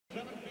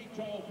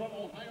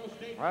All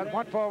right,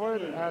 one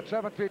forward at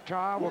 7 feet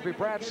tall will be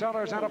Brad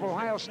Sellers out of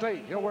Ohio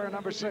State. He'll wear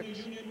number 6.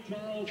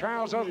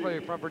 Charles Oakley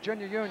from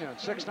Virginia Union,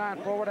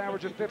 6'9" forward,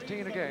 averaging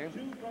 15 a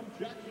game.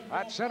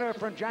 At center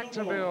from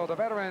Jacksonville, the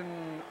veteran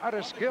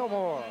Otis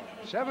Gilmore,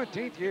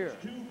 17th year.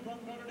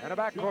 In the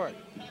backcourt,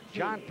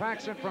 John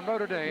Paxson from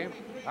Notre Dame,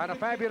 and a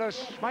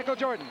fabulous Michael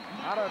Jordan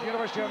out of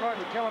University of North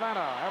Carolina,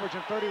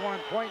 averaging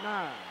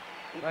 31.9.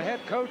 The head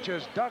coach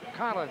is Doug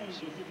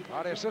Collins.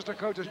 The assistant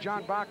coach is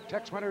John Bach,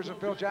 Tex Winters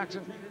and Phil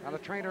Jackson, and the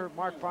trainer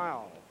Mark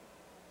Fowle.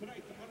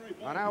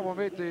 And now we'll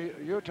meet the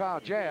Utah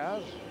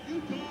Jazz.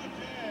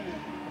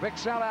 A big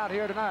sellout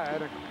here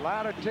tonight. A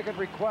lot of ticket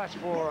requests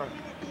for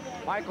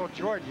Michael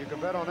Jordan. You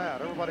can bet on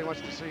that. Everybody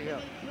wants to see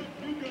him.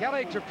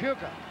 Kelly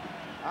Tripucka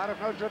out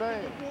of Notre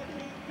Dame.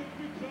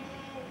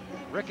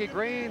 Ricky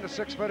Green, the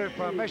 6-footer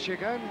from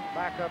Michigan,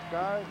 backup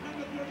guy.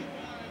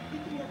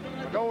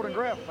 The Golden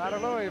Griff out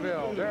of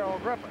Louisville, Darrell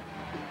Griffin.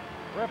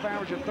 Griff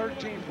averaging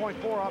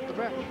 13.4 off the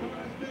bench.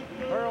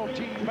 Earl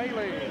T.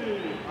 Bailey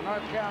from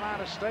North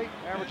Carolina State,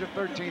 averaging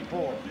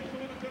 13.4.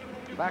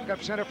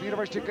 Backup center for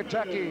University of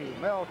Kentucky,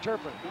 Mel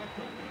Turpin.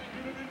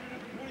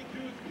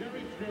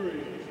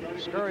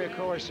 Scurry, of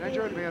course,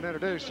 injured, being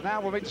introduced.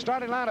 Now we'll meet the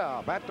starting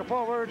lineup. At the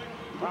forward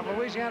from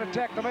Louisiana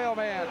Tech, the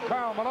mailman,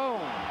 Karl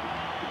Malone.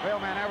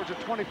 Mailman averaging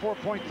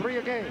 24.3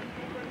 a game.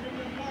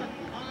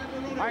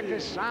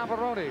 Marcus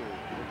Savarone,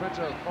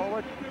 defensive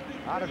forward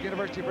out of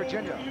University of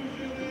Virginia.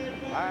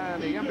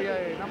 And the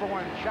NBA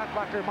 #1 shot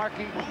blocker, Mark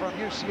Eaton from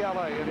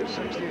UCLA in his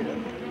 6th year.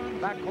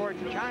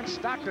 Backcourt, John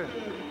Stockton.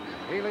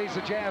 He leads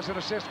the Jazz in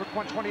assists with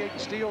 128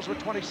 and steals with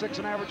 26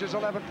 and averages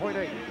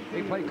 11.8.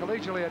 He played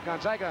collegiately at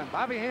Gonzaga. And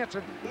Bobby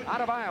Hansen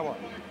out of Iowa.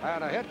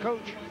 And a head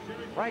coach,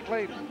 Frank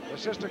Layden.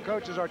 Assistant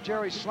coaches are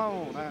Jerry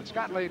Sloan and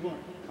Scott Layden.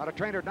 Out of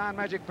trainer Don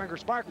Magic Finger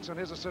Sparks and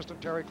his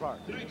assistant Terry Clark.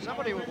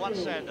 Somebody once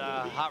said,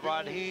 Hot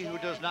Rod, he who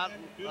does not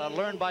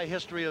learn by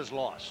history is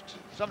lost.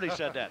 Somebody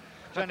said that.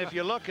 And if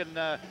you look at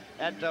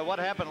what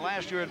happened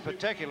last year in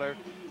particular,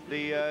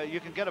 you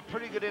can get a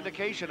pretty good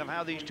indication of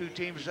how these two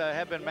teams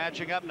have been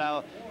matching up.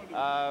 Now,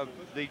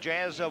 the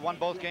Jazz won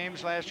both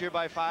games last year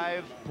by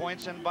 5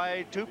 points and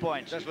by 2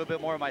 points. That's a little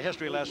bit more of my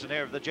history lesson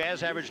here. The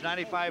Jazz averaged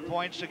 95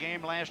 points a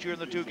game last year in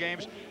the 2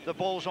 games. The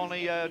Bulls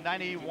only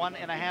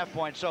 91.5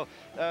 points. So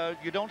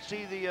you don't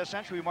see the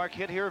century mark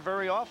hit here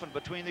very often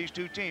between these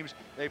two teams.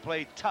 They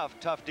play tough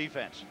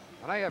defense.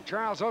 And I have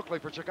Charles Oakley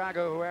for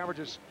Chicago, who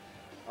averages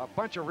a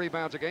bunch of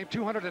rebounds a game.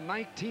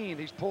 219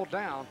 he's pulled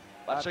down.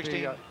 About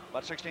 16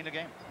 a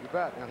game. You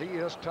bet, and he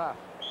is tough.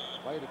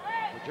 Played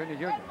at Virginia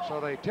Union, so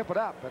they tip it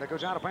up, and it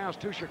goes out of bounds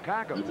to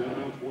Chicago.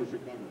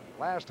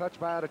 Last touch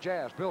by the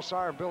Jazz. Bill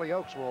Sarr and Billy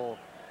Oakes will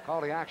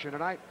call the action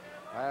tonight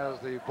as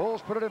the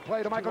Bulls put it in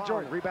play to Michael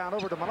Jordan. Rebound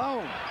over to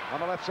Malone on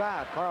the left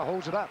side. Carl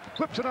holds it up,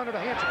 whips it under the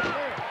Hansen.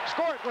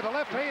 Score it with the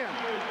left hand.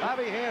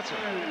 Bobby Hansen.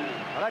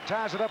 Well, that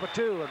ties it up at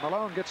 2, and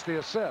Malone gets the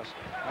assist.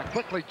 And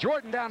quickly,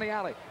 Jordan down the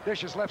alley.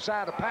 Dishes left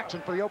side to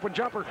Paxson for the open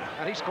jumper,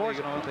 and he scores.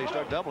 You know, if they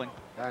start doubling.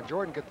 And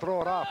Jordan could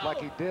throw it off like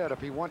he did if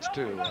he wants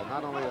to. And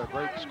not only a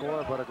great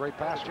scorer, but a great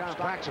pass. John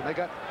Paxson, they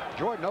got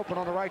Jordan open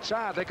on the right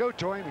side. They go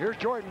to him. Here's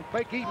Jordan.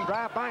 Fake Eaton,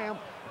 drive by him.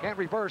 Can't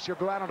reverse. He'll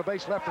go out on the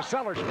base left to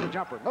Sellers for the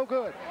jumper. No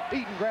good.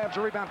 Eaton grabs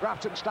the rebound,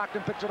 drops it, and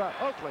Stockton picks it up.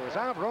 Oakley, as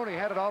Alvarone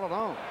had it all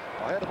alone.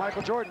 Ahead to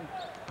Michael Jordan.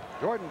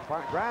 Jordan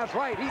drives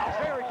right. Eaton's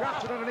there. He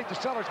drops it underneath the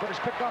Sellers, but it's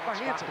picked off by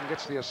Hansen.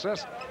 Gets the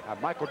assist. And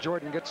Michael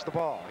Jordan gets the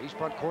ball. He's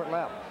front court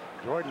left.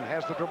 Jordan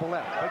has the dribble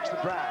left, takes the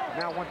drive.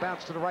 Now one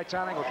bounce to the right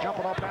side angle,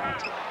 jumping off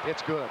bounds.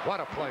 It's good. What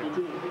a play.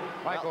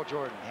 Michael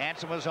Jordan.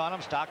 Hansen was on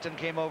him. Stockton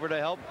came over to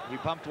help. He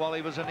pumped while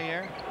he was in the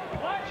air.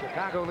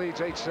 Chicago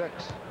leads 8-6.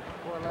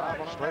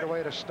 Straight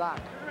away to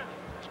Stock.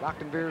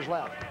 Stockton veers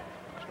left.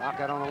 Stock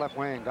out on the left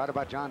wing. Got it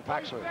by John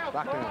Paxson.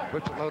 Stockton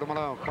whips it low to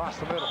Malone. Cross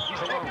the middle. He's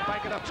alone.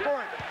 Bank it up.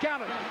 Score it.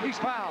 Count it. He's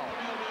fouled.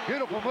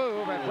 Beautiful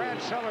move, and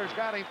Brad Sellers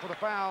got him for the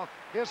foul.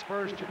 His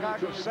first,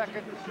 Chicago's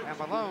second, and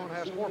Malone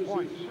has 4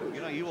 points.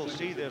 You know, you will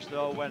see this,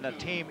 though, when a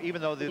team, even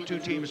though the two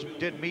teams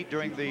did meet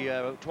during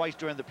the twice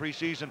during the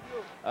preseason,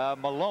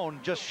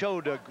 Malone just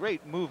showed a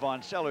great move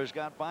on Sellers,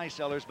 got by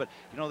Sellers, but,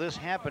 you know, this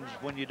happens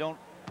when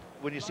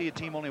you see a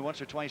team only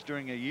once or twice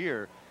during a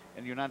year,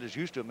 and you're not as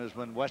used to them as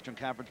when Western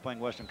Conference playing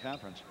Western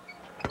Conference.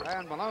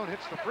 And Malone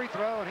hits the free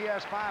throw, and he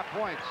has 5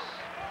 points.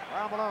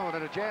 Karl Malone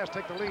and the Jazz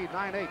take the lead,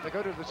 9-8. They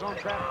go to the zone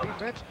trap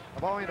defense.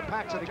 The ball into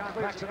Paxson. John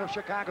Paxson of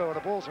Chicago. The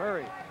Bulls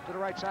hurry to the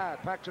right side.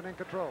 Paxson in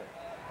control.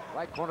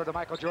 Right corner to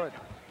Michael Jordan.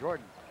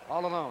 Jordan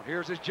all alone.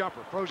 Here's his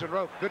jumper. Frozen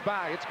rope.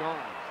 Goodbye. It's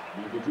gone.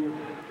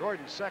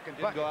 Jordan's second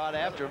bucket. Didn't go out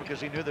after him because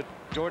he knew that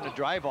Jordan would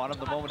drive on him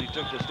the moment he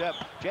took the step.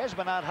 Jazz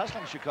been out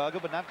hustling Chicago,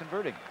 but not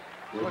converting.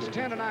 It was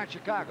 10-9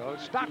 Chicago.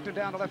 Stockton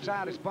down the left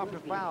side is bumped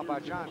and fouled by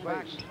John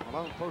Paxson.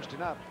 Malone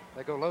posting up.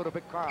 They go low to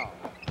Big Carl.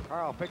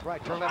 Carl, pick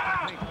right, turn left,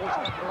 pulls it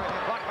up to the right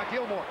hand, blocked by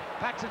Gilmore.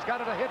 Paxson's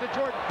got it ahead to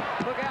Jordan.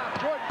 Look out,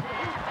 Jordan,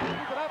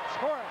 keep it up,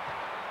 score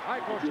it.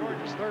 Michael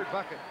Jordan's third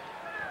bucket.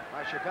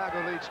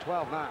 Chicago leads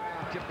 12-9.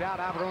 Tipped out,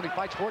 Alvarone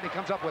fights for it, and he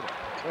comes up with it.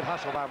 Good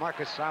hustle by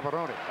Marcus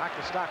Alvarone. Back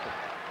to Stockton.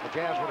 The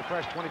Jazz with a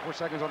fresh 24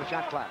 seconds on the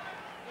shot clock.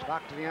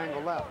 Stock to the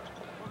angle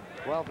left.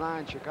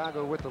 12-9,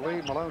 Chicago with the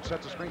lead. Malone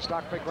sets the screen,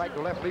 stock fake right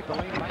to left, leap the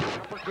lane, right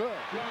jumper, good.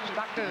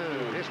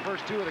 Stockton, his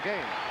first 2 of the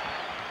game.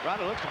 Rod,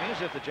 it looks to me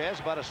as if the Jazz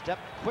about a step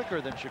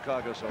quicker than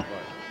Chicago so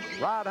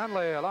far. Rod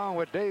Hundley along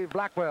with Dave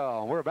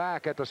Blackwell. We're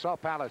back at the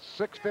Salt Palace.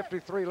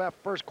 6:53 left,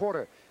 first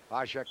quarter.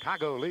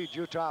 Chicago leads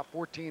Utah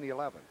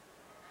 14-11.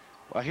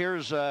 Well,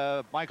 here's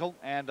Michael,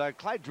 and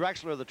Clyde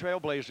Drexler of the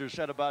Trailblazers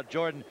said about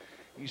Jordan,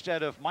 he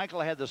said if Michael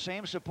had the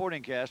same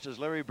supporting cast as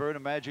Larry Bird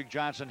and Magic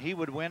Johnson, he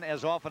would win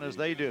as often as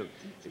they do.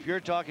 If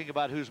you're talking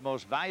about who's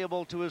most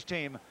valuable to his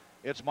team,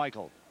 it's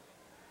Michael.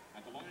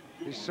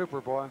 He's super,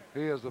 boy.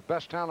 He is the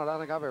best talent I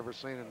think I've ever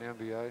seen in the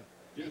NBA.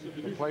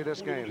 To play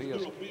this game. He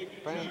is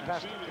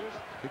fantastic.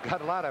 He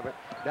got a lot of it.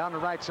 Down the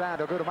right side,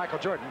 they'll go to Michael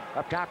Jordan.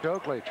 Up top to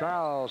Oakley.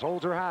 Charles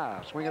holds her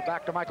high. Swing it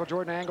back to Michael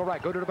Jordan, angle right.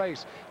 Go to the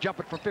base. Jump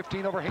it from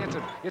 15 over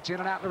Hanson. It's in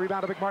and out, and the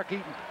rebound to Big Mark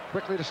Eaton.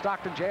 Quickly to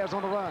Stockton. Jazz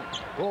on the run.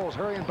 Bulls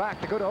hurrying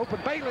back to go to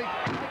open Bailey.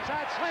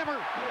 Inside slammer.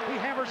 He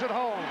hammers it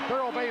home.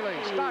 Thurl Bailey.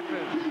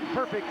 Stockton.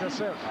 Perfect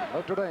assist.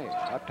 Notre Dame.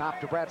 Up top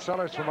to Brad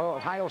Sellers from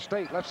Ohio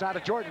State. Left side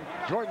of Jordan.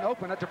 Jordan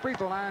open at the free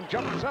throw line.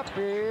 Jumpers up.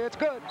 It's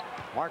good.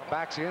 Mark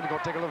backs in. He's going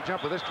to take a little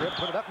jumper this trip.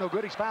 Put it up. No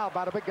good. He's fouled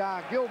by the big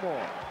guy,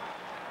 Gilmore.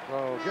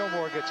 So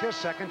Gilmore gets his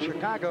second.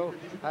 Chicago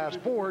has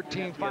 4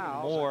 team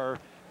fouls. More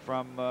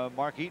from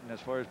Mark Eaton as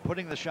far as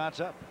putting the shots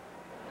up.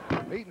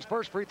 Eaton's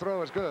first free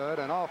throw is good,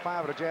 and all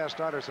 5 of the Jazz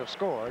starters have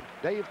scored.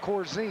 Dave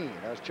Corzine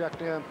has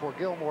checked in for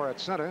Gilmore at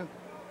center.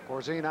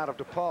 Corzine out of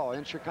DePaul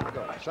in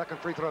Chicago. Second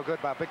free throw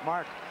good by Big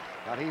Mark.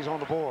 And he's on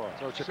the board.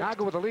 So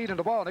Chicago with the lead in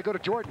the ball. They go to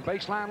Jordan,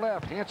 baseline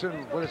left.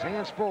 Hanson with his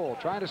hands full,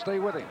 trying to stay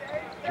with him.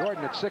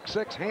 Jordan at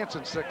 6'6",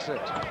 Hanson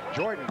 6'6".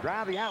 Jordan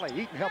drive the alley.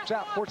 Eaton helps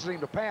out, forces him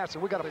to pass,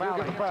 and we got a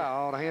foul.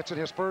 Foul to Hanson,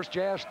 his first,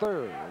 Jazz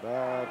third.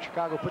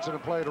 Chicago puts it in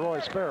play to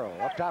Roy Sparrow.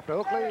 Up top to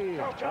Oakley.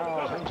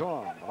 Charles hangs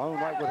on. Malone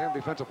right with him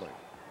defensively.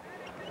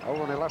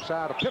 Over on the left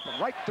side of Pippen,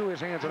 right through his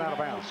hands and out of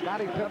bounds.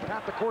 Scottie Pippen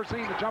tapped the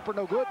Corzine, the jumper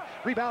no good.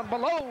 Rebound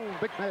Malone,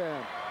 big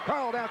man.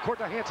 Karl down court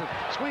to Hanson,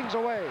 swings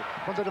away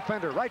from the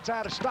defender. Right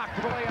side of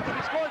Stockton for the layup, and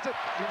he scores it.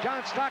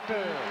 John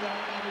Stockton.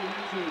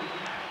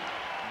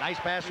 Nice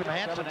pass from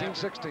Hanson.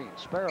 17-16,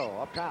 Sparrow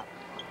up top.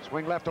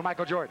 Swing left to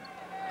Michael Jordan.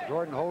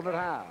 Jordan holding it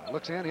high.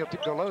 Looks in, he'll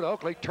go low to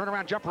Oakley.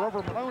 Turnaround jumper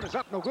over Malone is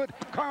up, no good.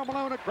 Karl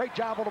Malone, a great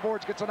job on the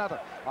boards, gets another.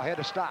 Ahead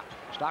to Stock.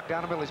 Stock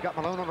down the middle. He's got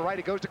Malone on the right.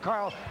 He goes to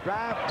Karl.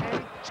 Drive,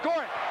 hang,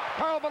 score it.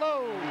 Karl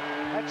Malone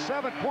at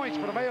 7 points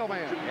for the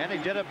mailman. And he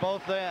did it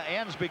both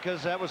ends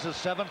because that was his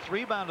 7th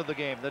rebound of the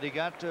game that he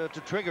got to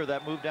trigger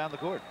that move down the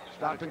court.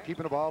 Stockton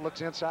keeping the ball,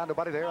 looks inside,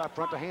 nobody there. Out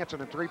front to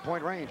Hanson in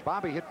 3-point range.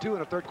 Bobby hit 2 in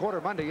the third quarter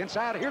Monday.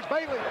 Inside, here's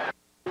Bailey.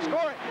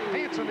 Score it.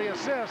 Hanson the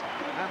assist,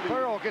 and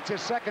Thurl gets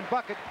his second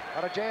bucket.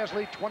 Out of Jazz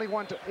lead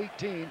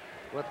 21-18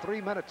 with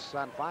 3 minutes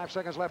and 5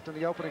 seconds left in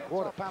the opening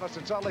quarter. Palace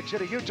in Salt Lake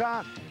City,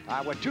 Utah,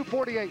 with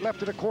 2:48 left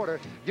in the quarter.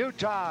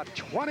 Utah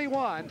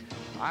 21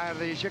 and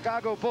the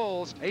Chicago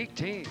Bulls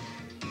 18.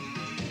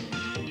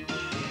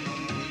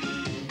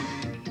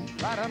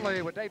 Rod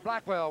Hundley with Dave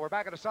Blackwell. We're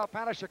back at the South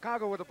Palace.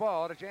 Chicago with the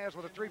ball. The Jazz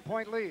with a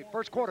 3-point lead.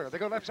 First quarter. They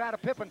go left side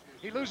of Pippen.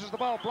 He loses the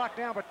ball. Blocked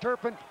down by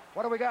Turpin.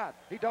 What do we got?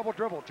 He double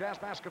dribbled. Jazz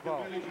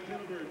basketball.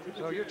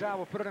 So Utah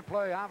will put it in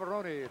play.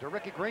 Averoni to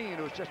Ricky Green,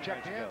 who's just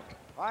checked in.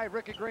 All right,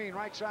 Ricky Green,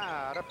 right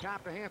side. Up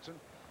top to Hanson.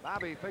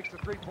 Bobby fakes the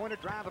 3-pointer.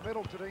 Drive the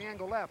middle to the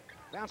angle left.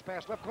 Bounce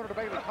pass left corner to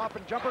Bailey.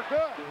 Popping jumper.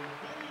 Good.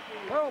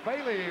 Thurl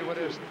Bailey with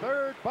his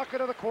 3rd bucket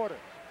of the quarter.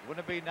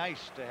 Wouldn't it be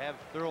nice to have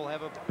Thurl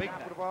have a big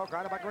night? The ball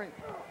guarded by Green.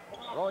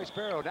 Roy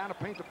Sparrow down to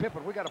paint to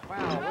Pippen. We got a foul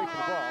away from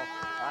the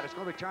ball. It's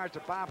going to be charged to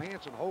Bob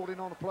Hanson holding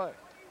on the play.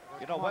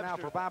 You know what? Now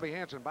for Bobby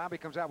Hanson. Bobby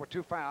comes out with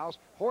 2 fouls.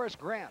 Horace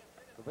Grant,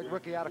 the big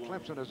rookie out of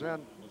Clemson, is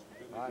in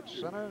at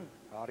center.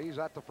 He's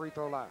at the free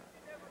throw line.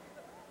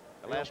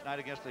 Last night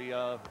against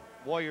the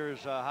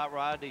Warriors, Hot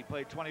Rod, he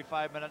played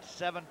 25 minutes,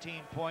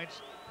 17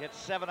 points, hit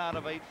 7 out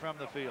of 8 from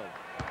the field.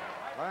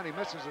 Well, and he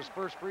misses his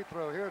first free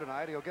throw here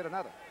tonight. He'll get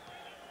another.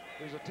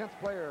 He's the 10th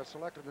player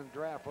selected in the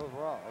draft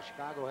overall.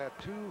 Chicago had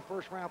 2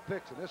 first-round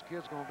picks, and this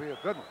kid's going to be a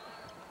good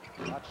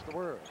one. That's the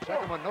word.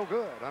 Second one, no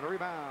good. On a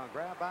rebound,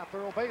 grabbed by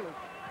Thurl Bailey.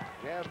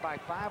 Jazz by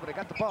 5, but they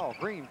got the ball.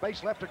 Green,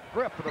 base left to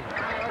Griff for the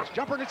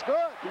jumper, and it's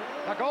good.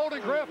 A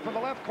golden Griff from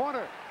the left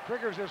corner.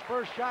 Triggers his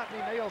first shot,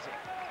 and he nails it.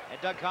 And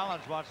Doug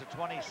Collins wants a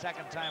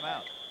 22nd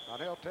timeout. Now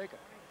they'll take it.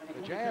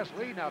 The Jazz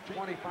lead now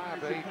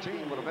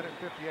 25-18 with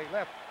 1:58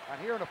 left. And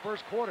here in the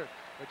first quarter,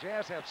 the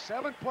Jazz have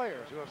 7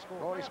 players who have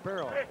scored. Roy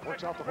Sparrow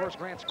works off the Horace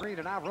Grant screen,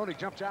 and Averoni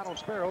jumps out on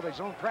Sparrow. They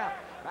zone trap.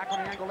 Back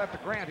on the angle left to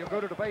Grant. He'll go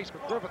to the base,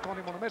 but Griffith on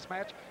him on a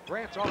mismatch.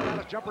 Grant's off down.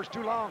 His jumper's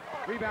too long.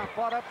 Rebound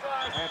fought up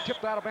and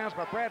tipped out of bounds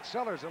by Brad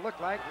Sellers, it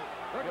looked like.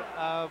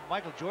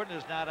 Michael Jordan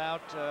is not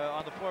out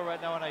on the floor right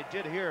now, and I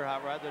did hear,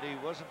 Hot Rod, that he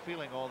wasn't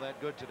feeling all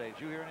that good today.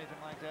 Did you hear anything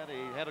like that? He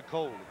had a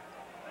cold.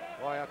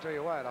 Boy, I'll tell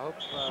you what, I hope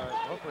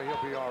hopefully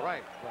he'll be all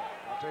right. But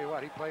I'll tell you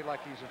what, he played like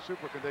he's in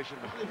super condition.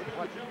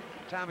 What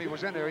time he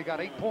was in there, he got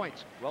 8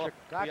 points. Well,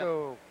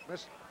 Chicago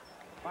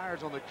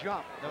fires on the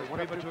jump. That was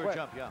premature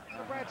jump, yeah.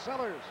 Brad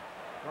Sellers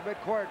from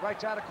midcourt,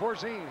 right side of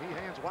Corzine. He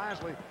hands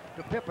wisely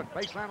to Pippen.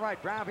 Baseline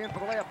right. Drive in for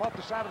the layup off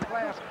the side of the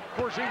glass.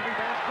 Corzine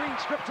rebounds. Green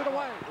strips it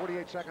away.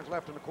 48 seconds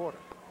left in the quarter.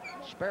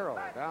 Sparrow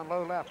down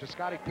low left to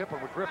Scottie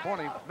Pippen with Griff on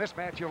him.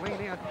 Mismatch, he'll lean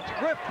in.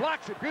 Griff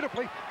blocks it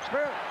beautifully.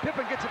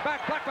 Pippen gets it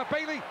back, blocked by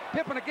Bailey.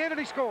 Pippen again, and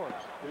he scores.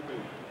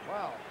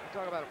 Wow, you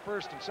talk about a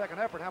first and second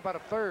effort. How about a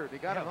third? He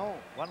got it home.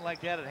 One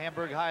like that at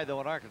Hamburg High,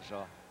 though, in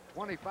Arkansas.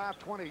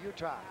 25-20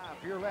 Utah.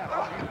 Pure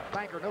left.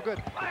 Banker, no good.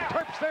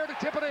 Turp's there to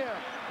tip it in.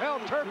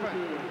 Melvin Turpin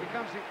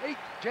becomes the 8th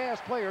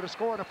Jazz player to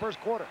score in the first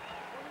quarter.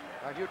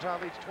 Utah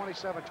leads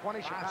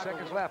 27-20. 5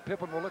 seconds left.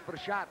 Pippen will look for the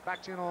shot.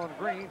 Backs in on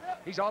Green.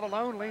 He's all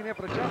alone. Lean in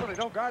for the jumper. They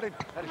don't guard him.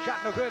 That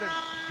shot no good. And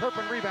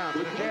Turpin rebounds.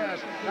 And the Jazz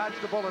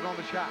dodged the bullet on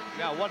the shot.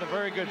 Yeah, what a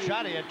very good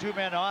shot. He had 2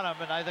 men on him,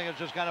 and I think it's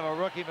just kind of a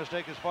rookie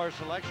mistake as far as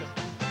selection.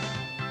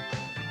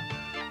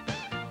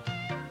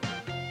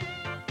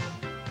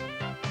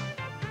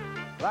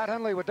 Brad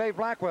Hundley with Dave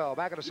Blackwell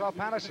back at the South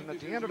Palace, and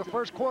at the end of the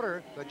first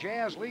quarter, the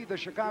Jazz lead the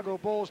Chicago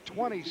Bulls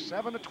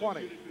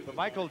 27-20. But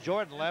Michael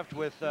Jordan left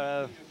with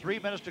 3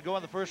 minutes to go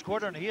in the first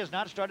quarter, and he is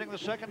not starting the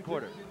second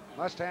quarter.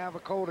 Must have a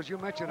cold, as you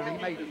mentioned, and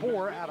he made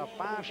 4 out of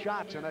 5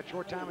 shots in that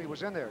short time he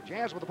was in there.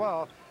 Jazz with the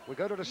ball. We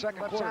go to the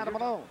second quarter. Side of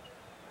Malone.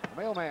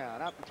 The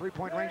mailman out in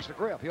 3-point range to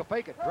Griff. He'll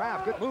fake it.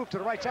 Drive. Good move to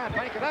the right side.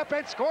 Bank it up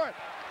and score it.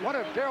 One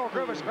of Darrell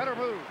Griffith's better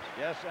moves.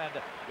 Yes, and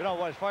you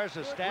know, as far as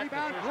the stat.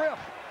 Rebound, Griff.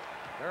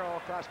 Darrell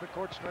across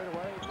midcourt straight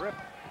away. Griff,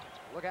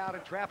 look out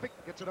in traffic.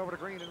 Gets it over to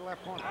Green in the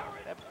left corner.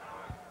 Yep.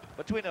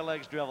 Between the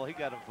legs dribble, he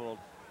got him fooled.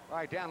 All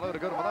right, down low to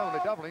go to Malone. They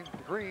double him to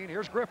Green.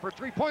 Here's Griff for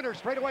 3-pointer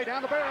straight away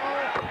down the barrel.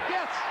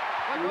 Yes!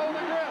 A goal to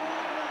Griff.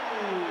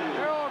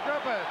 Darrell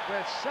Griffith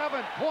with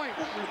 7 points.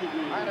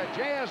 And the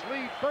Jazz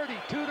lead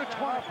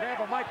 32-20. They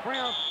have a Mike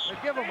Brown. They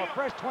give him a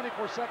fresh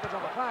 24 seconds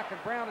on the clock,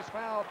 and Brown is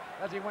fouled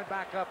as he went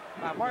back up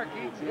by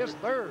Markey, his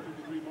third.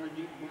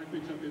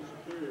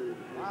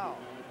 Wow.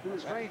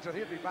 It's strange that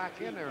he'd be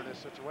back in there in this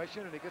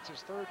situation, and he gets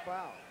his third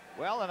foul.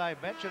 Well, and I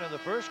mentioned in the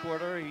first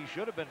quarter, he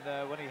should have been,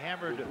 when he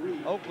hammered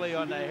Oakley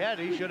on the head,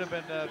 he should have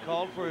been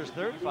called for his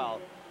third foul.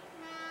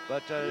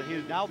 But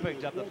he's now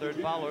picked up the third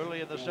foul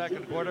early in the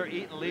second quarter.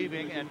 Eaton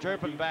leaving and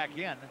Turpin back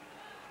in.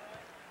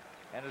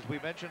 And as we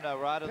mentioned,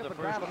 Rod, in the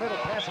first. Down the middle,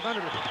 pass it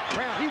under to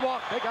Brown. He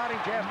walked. They got him.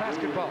 Jazz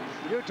basketball.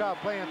 Utah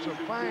playing some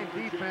fine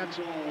defense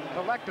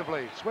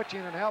collectively, switching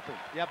and helping.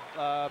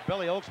 Yep.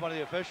 Billy Oakes, one of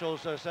the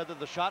officials, said that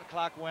the shot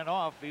clock went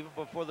off even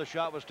before the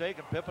shot was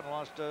taken. Pippen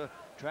lost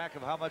track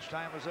of how much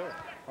time was there.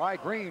 All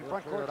right, Green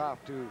front court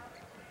off to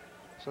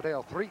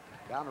Sedale Threet.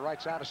 Down the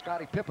right side of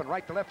Scottie Pippen,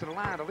 right to left of the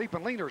line. A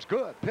leaping leaner's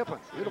good. Pippen,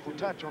 beautiful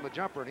touch on the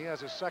jumper, and he has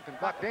his second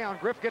buck down.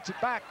 Griff gets it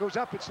back, goes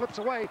up, it slips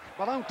away.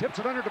 Malone tips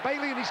it under to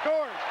Bailey, and he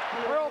scores.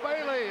 Earl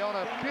Bailey on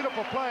a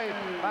beautiful play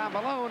by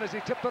Malone as he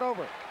tipped it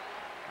over.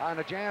 And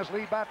the Jazz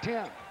lead by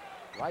 10.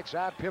 Right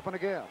side, Pippen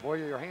again. Boy,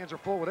 your hands are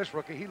full with this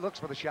rookie. He looks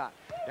for the shot.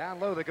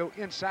 Down low, they go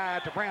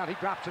inside to Brown. He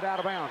drops it out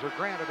of bounds, or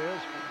Grant it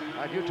is.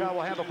 And Utah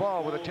will have the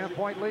ball with a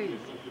 10-point lead.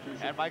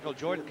 And Michael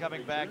Jordan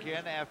coming back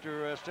in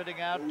after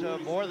sitting out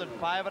more than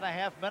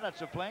 5.5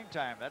 minutes of playing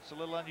time. That's a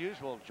little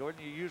unusual.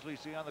 Jordan you usually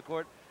see on the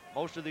court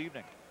most of the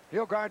evening.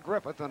 He'll guard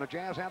Griffith, and the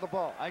Jazz have the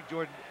ball. I think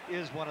Jordan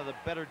is one of the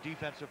better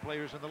defensive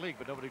players in the league,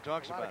 but nobody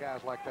talks about it. A lot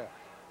of guys like that.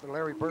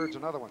 Larry Bird's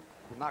another one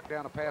who knocked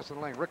down a pass in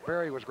the lane. Rick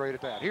Barry was great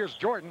at that. Here's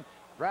Jordan.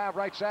 Drive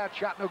right side,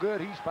 shot no good.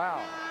 He's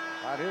fouled.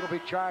 Right, it'll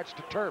be charged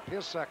to Turp,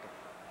 his second.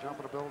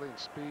 Jumping ability and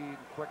speed, and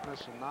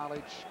quickness and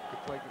knowledge.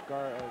 Could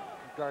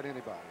guard anybody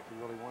if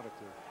he really wanted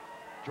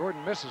to.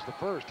 Jordan misses the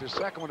first. His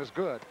second one is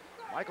good.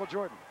 Michael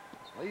Jordan,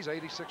 he's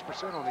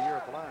 86% on the year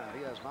at the line.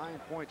 He has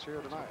 9 points here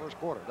tonight. First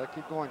quarter. They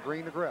keep going.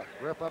 Green to Griff.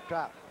 Griff up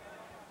top.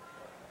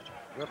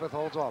 Griffith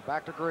holds off.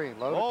 Back to Green.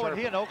 Low to and Turpin.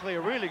 he and Oakley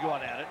are really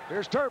going at it.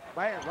 Here's Turp.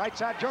 Man, right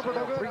side jumper,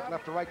 no good.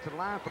 Left to right to the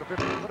line for the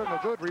 15-footer, no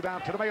good.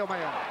 Rebound to the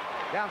mailman.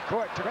 Down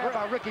court to grab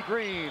by Ricky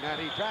Green,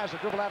 and he tries to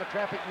dribble out of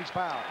traffic, and he's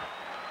fouled.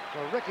 So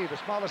Ricky, the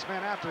smallest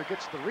man out there,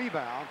 gets the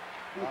rebound.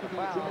 Out of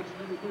foul.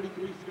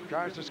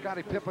 Charged to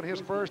Scottie Pippen,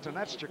 his first, and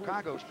that's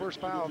Chicago's first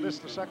foul of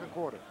the second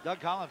quarter. Doug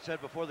Collins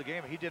said before the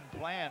game he didn't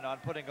plan on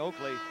putting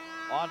Oakley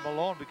on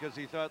Malone because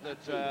he thought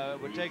that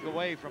would take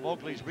away from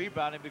Oakley's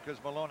rebounding because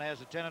Malone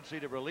has a tendency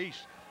to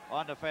release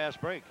on the fast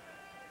break.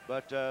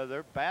 But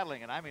they're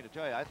battling, and I mean to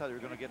tell you, I thought they were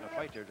going to get in a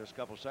fight there just a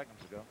couple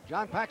seconds ago.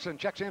 John Paxson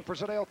checks in for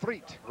Sedale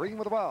Threet. Green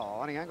with the ball.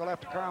 On the angle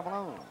left to Karl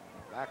Malone.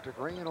 Back to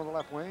Green on the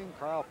left wing.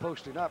 Karl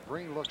posting up.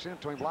 Green looks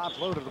into him, lobs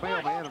low to the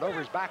mailman, and over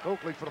his back,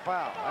 Oakley for the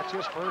foul. That's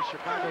his first,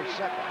 Chicago's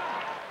second.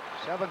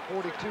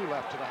 7:42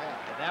 left to the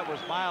half. And that was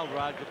mild,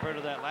 Rod, compared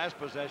to that last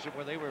possession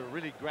where they were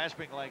really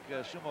grasping like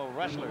sumo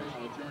wrestlers.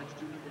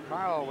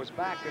 Karl was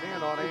backing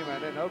in on him,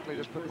 and then Oakley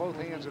just put both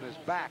hands in his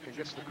back and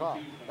gets the call.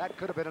 That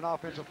could have been an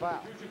offensive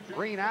foul.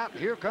 Green out,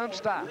 here comes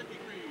Stockton.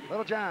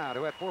 Little John,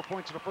 who had 4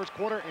 points in the first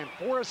quarter and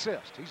 4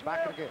 assists. He's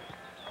back in the game.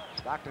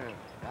 Stockton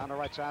down the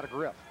right side of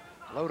Griff.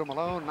 Low to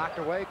Malone, knocked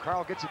away.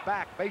 Karl gets it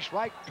back. Base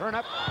right, turn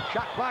up,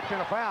 shot blocked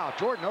and a foul.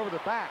 Jordan over the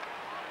back.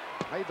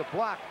 Made the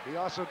block. He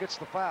also gets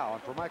the foul.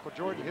 And for Michael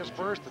Jordan, his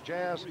first, the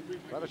Jazz,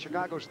 rather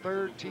Chicago's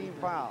third team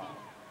foul.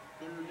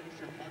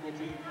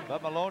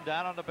 But Malone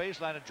down on the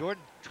baseline, and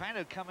Jordan trying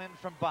to come in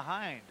from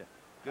behind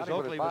because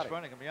Oakley was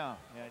running him. Yeah,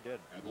 he did.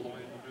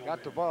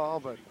 Got the ball,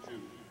 but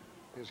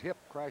his hip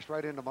crashed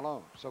right into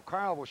Malone. So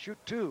Karl will shoot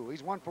 2.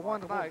 He's 1 for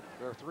 1 tonight.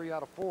 They're 3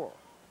 out of 4.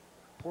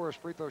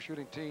 Poorest free throw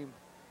shooting team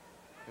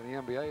in the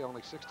NBA,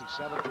 only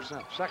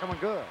 67%. Second one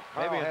good.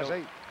 Karl has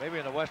 8. Maybe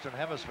in the Western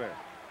Hemisphere.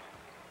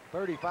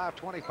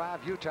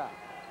 35-25 Utah.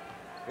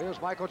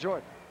 Here's Michael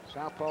Jordan.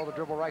 Southpaw to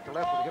dribble right to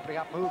left with a hippity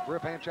hop move.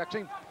 Grip hand checks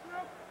him.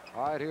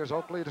 All right, here's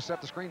Oakley to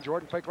set the screen.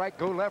 Jordan fake right,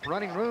 go left,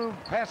 running room.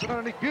 Pass it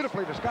underneath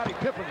beautifully to Scottie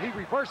Pippen. He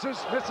reverses,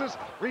 misses,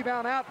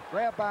 rebound out.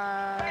 Grabbed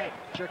by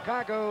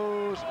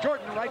Chicago's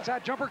Jordan. Right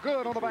side jumper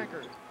good on the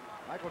banker.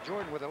 Michael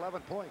Jordan with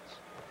 11 points.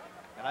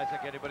 And I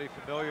think anybody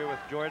familiar with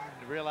Jordan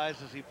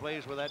realizes he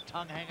plays with that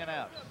tongue hanging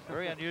out.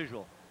 Very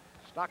unusual.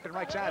 Stockton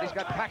right side. He's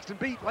got Paxton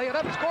beat. Lay it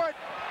up and score it.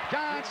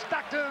 John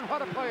Stockton,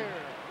 what a player.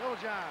 Little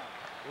John.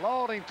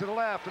 Lulled him to the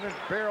left and then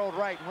barreled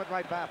right and went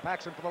right by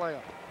Paxton for the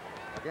layup.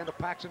 Again to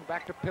Paxton,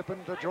 back to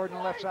Pippen, to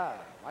Jordan left side.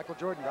 Michael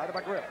Jordan guided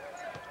by Grip.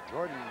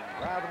 Jordan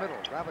drive the middle,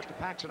 grab it to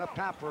Paxton up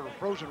top for a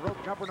frozen rope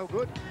jumper, no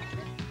good.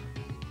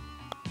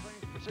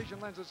 Precision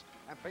lenses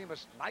and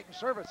famous night and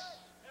service.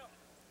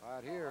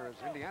 Right here is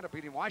Indiana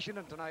beating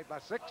Washington tonight by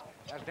 6.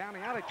 As down the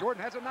alley,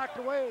 Jordan has it knocked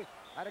away.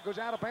 And it goes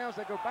out of bounds.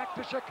 They go back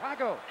to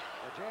Chicago.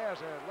 The Jazz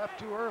left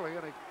too early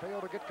and they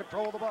failed to get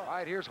control of the ball. All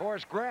right, here's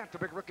Horace Grant, the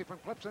big rookie from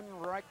Clemson.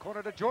 Right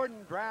corner to Jordan.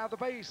 Drive the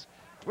base.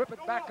 Whip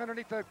it back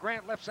underneath the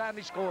Grant left side and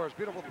he scores.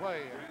 Beautiful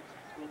play.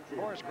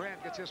 Horace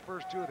Grant gets his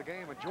first 2 of the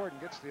game and Jordan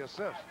gets the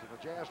assist. And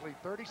the Jazz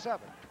lead 37-29.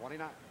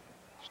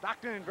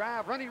 Stockton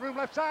drive, running room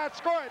left side,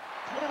 score it.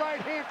 With the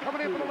right hand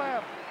coming in for the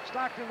left.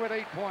 Stockton with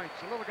 8 points.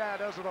 The little guy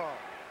does it all.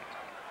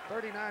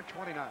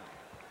 39-29.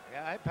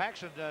 Yeah,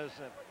 Paxton does.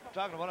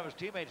 Talking to one of his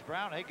teammates,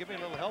 Brown. Hey, give me a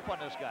little help on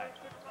this guy.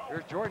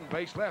 Here's Jordan,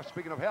 base left.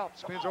 Speaking of help,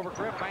 spins over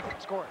Grip, bank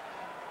it, score it.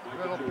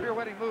 A little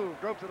pirouetting move,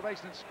 drove to the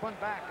base, and spun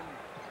back and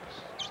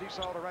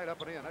seesawed it right up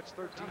and in. That's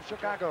 13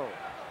 Chicago.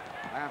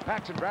 And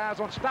Paxton drives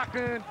on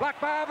Stockton, blocked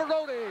by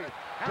Verodi.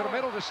 To the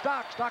middle to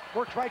Stock. Stock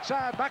works right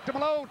side, back to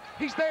Malone.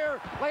 He's there,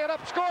 lay it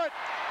up, score it.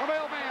 The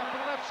mailman to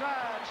the left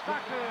side.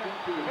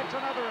 Stockton gets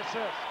another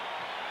assist.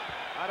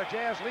 Out of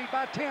Jazz lead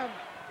by 10.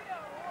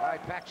 All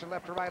right, Paxton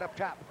left to right up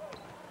top.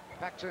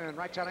 Paxton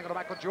right side angle to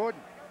Michael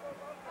Jordan.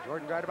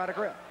 Jordan guarded by the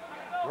Grip.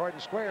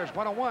 Jordan squares,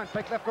 one-on-one,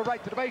 fake left, go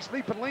right to the base,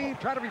 leap and lean,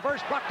 try to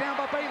reverse, blocked down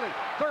by Bailey.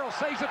 Thurl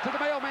saves it to the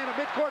mailman at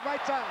midcourt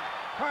right side.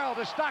 Karl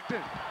to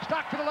Stockton.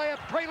 Stockton to layup,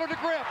 trailer to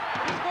Grip.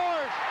 He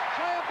scores.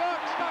 Slam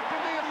dunk, Stockton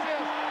the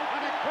assist.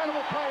 An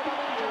incredible play by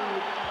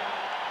Malone.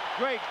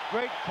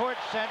 Great court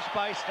sense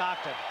by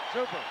Stockton.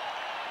 Super.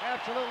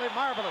 Absolutely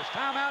marvelous.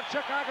 Timeout,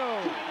 Chicago.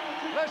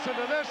 Listen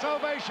to this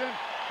ovation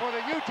for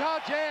the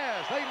Utah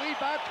Jazz. They lead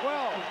by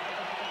 12.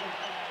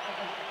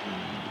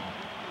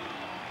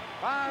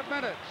 5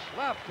 minutes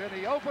left in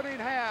the opening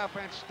half,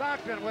 and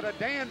Stockton with a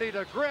dandy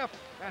to Grip,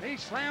 and he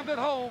slammed it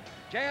home.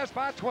 Jazz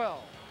by 12.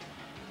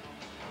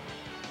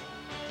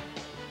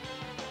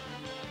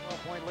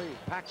 12-point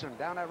lead. Paxton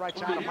down that right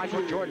side of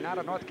Michael Jordan out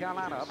of North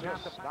Carolina. Up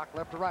top to Stock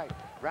left to right.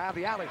 Drive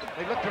the alley.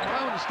 They look to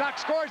Malone, and Stock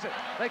scores it.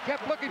 They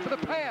kept looking for the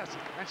pass,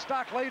 and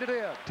Stock laid it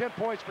in. 10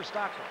 points for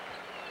Stockton.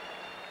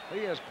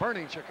 He is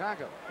burning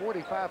Chicago.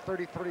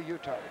 45-33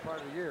 Utah.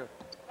 Part of the year.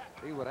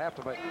 He would have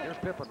to make. Here's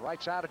Pippen,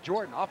 right side of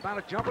Jordan.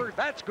 Off-bounded jumper.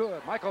 That's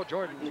good. Michael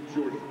Jordan.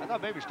 I thought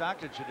maybe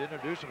Stockton should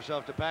introduce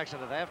himself to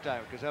Paxton at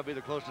halftime because that'll be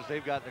the closest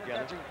they've gotten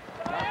together.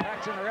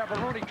 Paxton or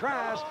Averoni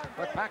tries,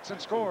 but Paxton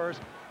scores.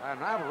 And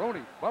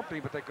Averoni bumped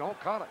him, but they don't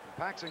call it.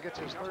 Paxton gets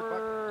his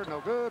third. No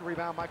good.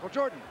 Rebound, Michael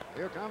Jordan.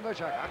 Here come the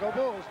Chicago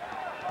Bulls.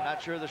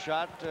 Not sure the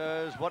shot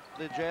is what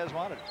the Jazz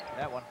wanted.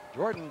 That one.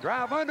 Jordan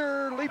drive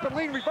under, leap and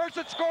lean, reverse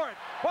it, score it.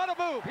 What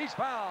a move. He's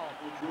fouled.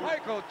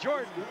 Michael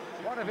Jordan,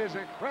 one of his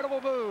incredible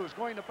moves,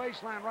 going to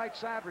baseline right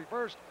side,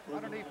 reversed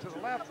underneath to the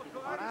left.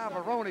 And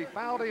Averoni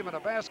fouled him, and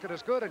the basket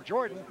is good. And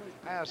Jordan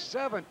has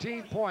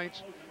 17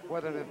 points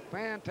with a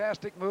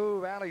fantastic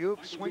move,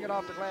 alley-oop, swing it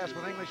off the glass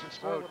with English and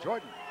score.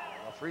 Jordan,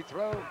 a free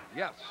throw.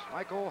 Yes,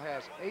 Michael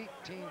has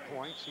 18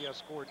 points. He has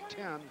scored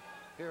 10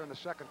 here in the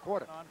second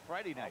quarter. On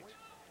Friday night.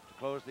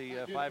 Close the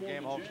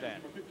 5-game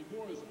homestand.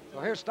 So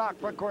here's Stock,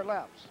 front court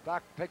left.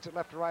 Stock takes it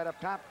left to right up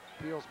top,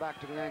 peels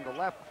back to the angle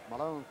left.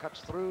 Malone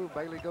cuts through,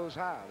 Bailey goes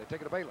high. They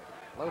take it to Bailey.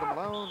 Low to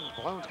Malone,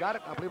 Malone's got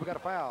it. I believe we got a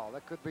foul.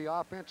 That could be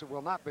offensive,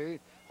 will not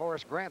be.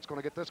 Horace Grant's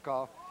gonna get this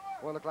call.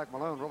 Boy, it looked like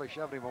Malone really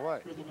shoved him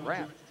away.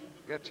 Grant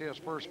gets his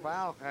first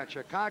foul, and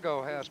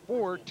Chicago has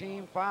 4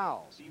 team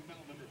fouls.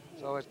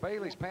 So as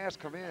Bailey's pass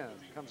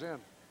comes in,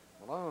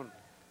 Malone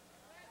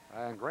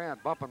and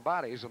Grant bumping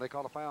bodies, and they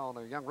call a foul on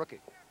the young rookie.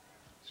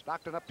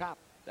 Stockton up top.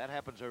 That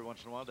happens every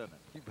once in a while, doesn't it?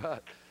 You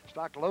bet.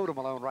 Stockton low to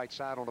Malone right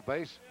side on the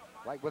base.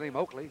 Right with him,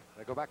 Oakley.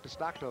 They go back to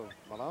Stockton.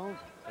 Malone,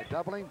 they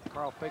double him.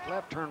 Karl fake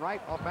left, turn right,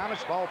 off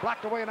balance. Ball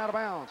blocked away and out of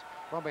bounds.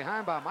 From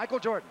behind by Michael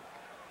Jordan.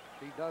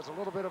 He does a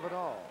little bit of it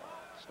all.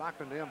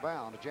 Stockton to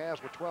inbound. The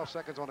Jazz with 12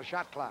 seconds on the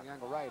shot clock.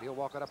 Angle right, he'll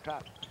walk it up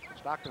top.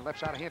 Stockton left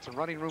side of Henson,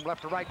 running room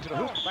left to right to the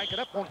hoop. Bank it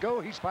up, won't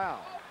go, he's fouled.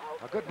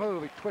 A good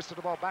move. He twisted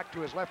the ball back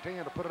to his left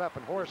hand to put it up,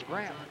 and Horace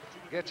Grant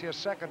gets his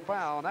second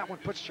foul, and that one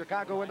puts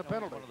Chicago in the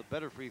penalty. One of the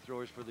better free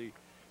throws for the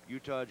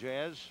Utah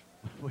Jazz,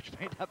 which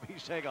may not be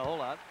saying a whole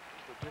lot.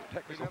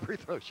 Technical free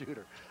throw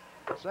shooter.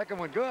 Second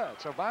one good.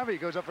 So Bobby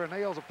goes up there and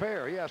nails a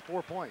pair. He has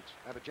 4 points.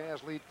 And the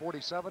Jazz lead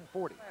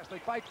 47-40. They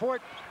fight for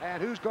it.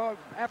 And who's going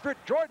after it?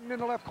 Jordan in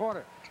the left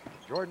corner.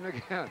 Jordan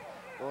again.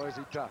 Boy, is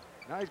he tough.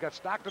 Now he's got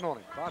Stockton on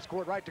him. Cross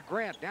court right to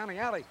Grant. Down the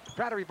alley.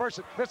 Try to reverse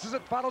it. Misses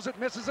it. Follows it.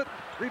 Misses it.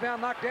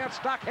 Rebound knocked down.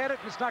 Stock had it.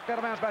 And it's knocked out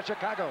of bounds by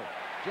Chicago.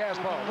 Jazz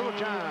ball. Little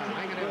John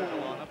hanging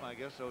in on him, I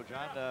guess. So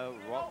John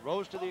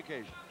rose to the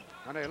occasion.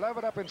 And they lev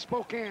it up in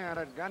Spokane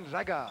at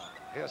Gonzaga.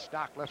 Here's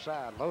Stock left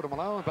side. Low to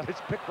Malone, but it's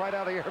picked right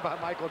out of the air by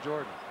Michael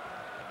Jordan.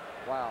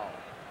 Wow.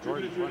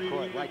 Jordan front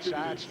court, right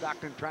side.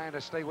 Stockton trying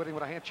to stay with him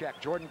with a hand check.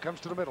 Jordan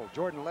comes to the middle.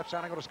 Jordan left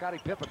side, I go to Scottie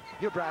Pippen.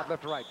 He'll drive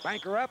left to right.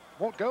 Banker up,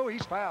 won't go,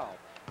 he's fouled.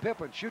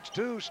 Pippen shoots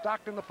 2,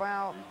 Stockton the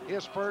foul,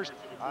 his first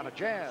on the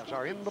Jazz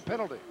are in the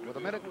penalty with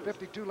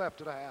 1:52 left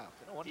to the half.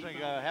 You know, one thing,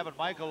 having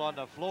Michael on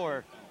the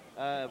floor,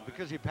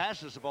 because he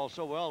passes the ball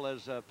so well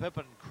as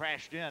Pippen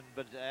crashed in,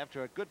 but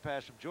after a good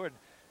pass from Jordan,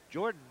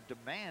 Jordan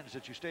demands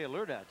that you stay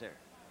alert out there,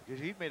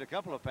 because he made a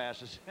couple of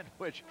passes in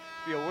which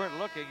if you weren't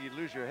looking, you'd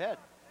lose your head.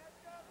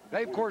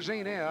 Dave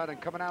Corzine in,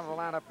 and coming out of the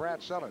lineup,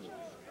 Brad Sellers.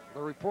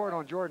 The report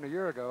on Jordan a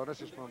year ago, and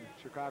this is from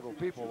Chicago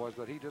People, was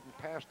that he didn't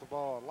pass the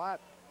ball a lot.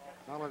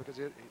 Not only because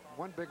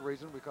one big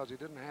reason, because he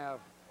didn't have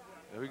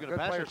good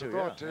players to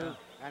throw it to,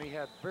 and he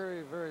had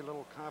very, very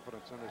little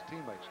confidence in his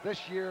teammates.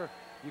 This year,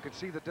 you can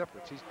see the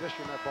difference. He's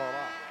dishing that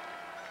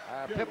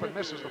ball out. Pippen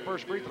misses the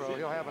first free throw.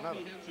 He'll have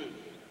another.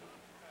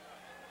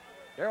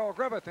 Darrell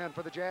Griffith in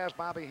for the Jazz.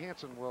 Bobby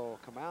Hansen will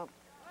come out.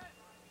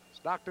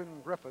 Stockton,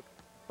 Griffith,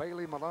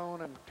 Bailey,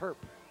 Malone, and Turp.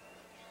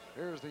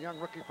 Here's the young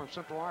rookie from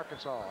Central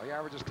Arkansas. He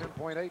averages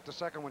 10.8. The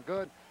second one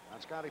good.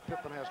 And Scottie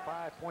Pippen has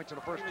 5 points in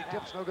the first. He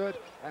tips no good.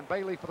 And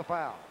Bailey for the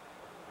foul.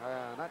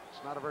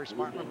 That's not a very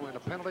smart one. Win a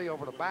penalty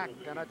over the back,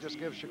 and that just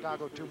gives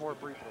Chicago 2 more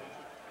free throws.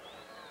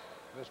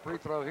 This free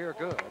throw here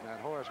good.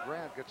 And Horace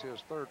Grant gets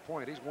his 3rd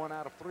point. He's 1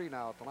 out of 3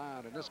 now at the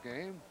line in this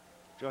game.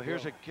 So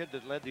here's a kid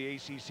that led the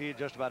ACC in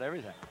just about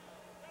everything.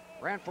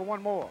 Ran for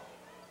 1 more.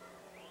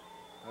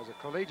 As a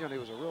collegiate, he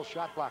was a real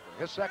shot blocker.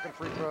 His second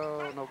free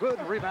throw, no good.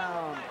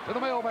 Rebound to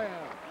the mailman.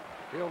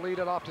 He'll lead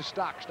it off to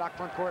Stock. Stock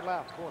front court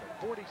left.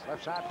 40.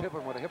 Left side,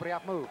 Pippen with a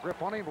hippity-hop move. Grip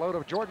on him. Load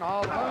of Jordan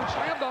all alone.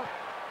 Slammed up.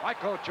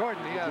 Michael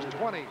Jordan, he has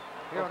 20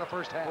 here in the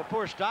first half. Well,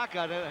 poor Stock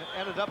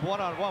ended up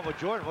one-on-one with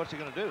Jordan. What's he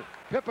going to do?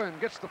 Pippen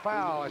gets the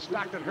foul as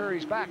Stockton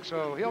hurries back,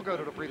 so he'll go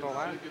to the free throw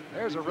line.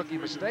 There's a rookie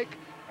mistake,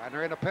 and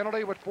they're in a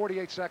penalty with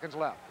 48 seconds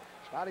left.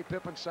 Scottie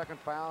Pippen's second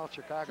foul.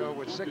 Chicago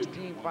with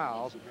 16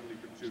 fouls.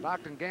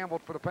 Stockton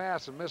gambled for the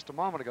pass and missed a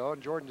moment ago,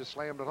 and Jordan just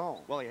slammed it home.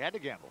 Well, he had to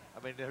gamble.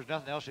 I mean, there's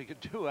nothing else he could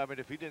do. I mean,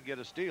 if he didn't get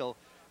a steal,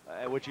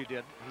 which he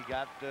didn't, he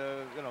got,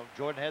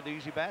 Jordan had the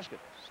easy basket.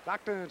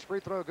 Stockton's free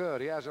throw good.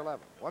 He has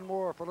 11. One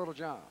more for Little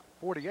John.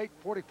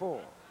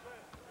 48-44.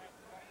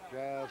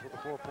 Jazz with a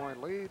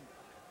 4-point lead.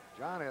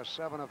 John has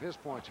 7 of his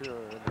points here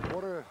in the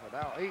quarter.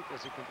 Now 8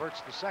 as he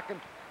converts the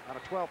second on a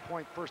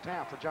 12-point first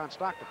half for John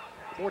Stockton.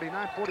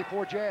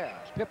 49-44 Jazz.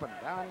 Pippen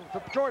down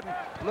to Jordan.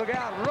 Look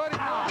out, running.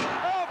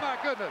 Oh my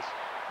goodness.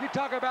 You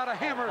talk about a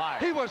hammer.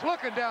 He was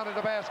looking down in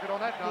the basket on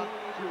that dunk.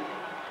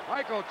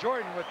 Michael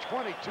Jordan with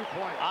 22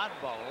 points.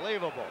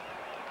 Unbelievable.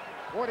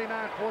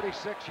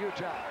 49-46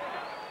 Utah.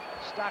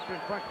 Stockton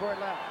front court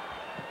left.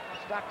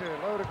 Stockton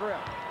low to Grip.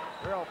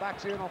 Darrell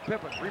backs in on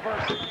Pippen.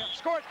 Reverse.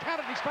 Scored.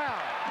 Counted. He's fouled.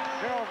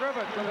 Darrell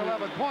Griffith with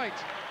 11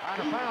 points. On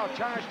a foul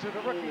charge to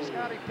the rookie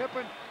Scottie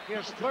Pippen.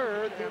 His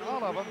 3rd and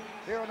all of them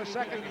here in the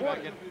second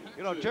quarter.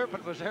 You know,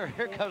 Turpin was there.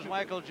 Here comes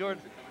Michael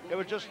Jordan. It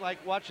was just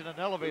like watching an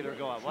elevator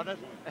go up, wasn't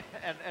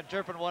it? and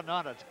Turpin wasn't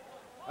on it.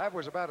 That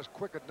was about as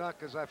quick a dunk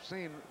as I've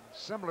seen,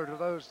 similar to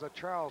those that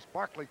Charles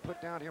Barkley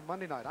put down here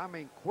Monday night. I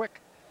mean, quick.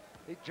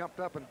 He jumped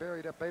up and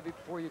buried that baby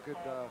before you could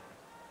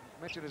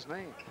mention his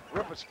name.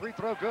 Griffith's free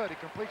throw good. He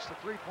completes the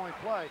 3-point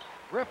play.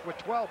 Griff with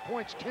 12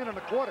 points, 10 in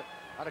the quarter.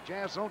 Out of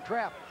Jazz zone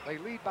trap. They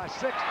lead by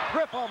 6.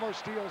 Griff almost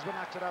steals, but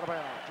knocks it out of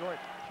bounds.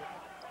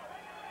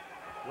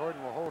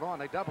 Jordan will hold on.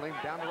 They double him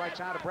down the right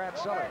side of Brad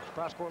Sellers.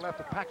 Cross court left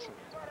to Paxson.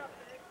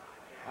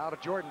 Out of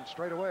Jordan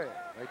straight away.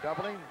 They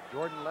double him.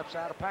 Jordan left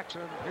side of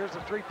Paxson. Here's the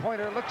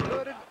 3-pointer. Looks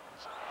good.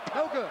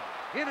 No good.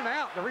 In and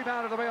out. The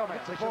rebound of the mailman.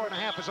 The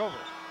 4.5 is over.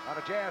 Now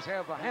the Jazz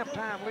have a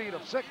halftime lead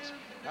of 6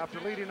 after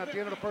leading at the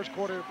end of the first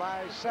quarter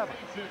by 7.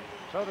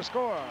 So the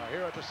score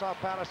here at the Salt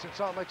Palace in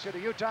Salt Lake City,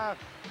 Utah.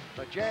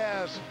 The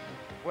Jazz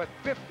with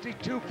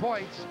 52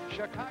 points.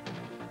 Chicago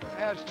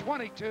has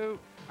 22.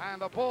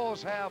 And the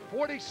Bulls have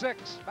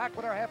 46. Back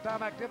with our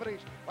halftime activities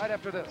right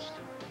after this.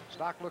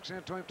 Stock looks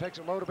into him, takes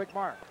it low to Big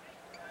Mark.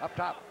 Up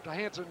top to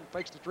Hansen,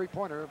 fakes the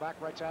 3-pointer.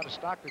 Back right side of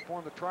Stock. They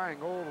form the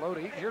triangle. Low to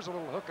Eaton. Here's a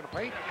little hook in the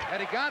paint,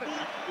 and he got it.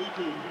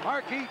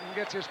 Mark Eaton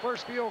gets his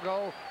first field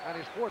goal and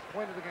his 4th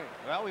point of the game.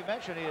 Well, we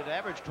mentioned he had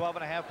averaged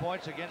 12.5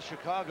 points against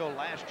Chicago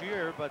last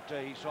year, but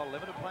he saw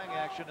limited playing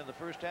action in the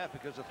first half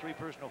because of 3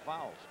 personal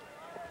fouls.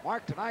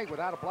 Mark tonight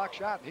without a block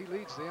shot, and he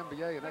leads the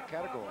NBA in that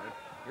category.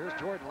 Here's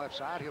Jordan left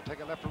side. He'll take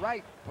it left to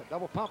right. Put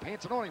double pump,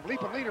 Hanson on him.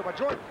 Leaping leader by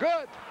Jordan.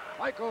 Good.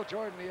 Michael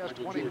Jordan, he has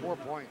 24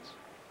 points.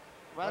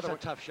 Well, that's a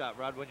tough shot,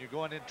 Rod, when you're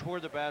going in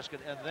toward the basket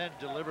and then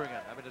delivering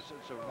it. I mean, it's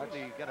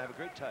really, you got to have a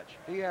great touch.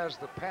 He has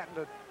the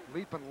patented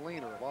leaping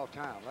leaner of all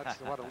time.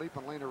 That's what a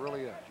leaping leaner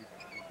really is.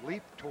 You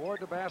leap toward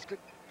the basket,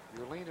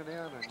 you're leaning in,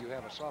 and you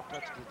have a soft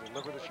touch to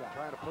deliver the shot.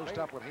 Trying to post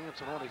up with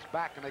Hanson on his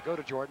back, and they go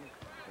to Jordan.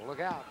 Well, look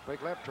out.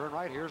 Big left, turn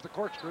right. Here's the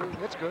corkscrew.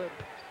 It's good.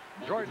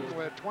 Jordan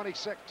with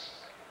 26.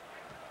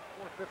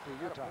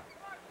 450 Utah.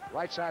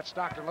 Right side,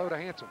 Stockton low to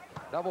Hanson.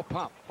 Double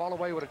pump. Ball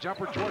away with a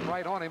jumper. Jordan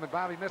right on him, and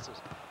Bobby misses.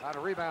 On a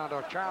rebound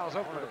of Charles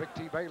Oakley to Big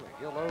T. Bailey.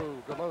 He'll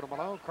go low to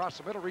Malone. Cross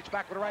the middle. Reach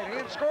back with the right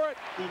hand. Score it.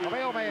 A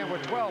mailman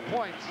with 12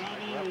 points.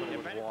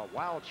 A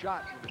wild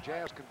shot. And the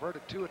Jazz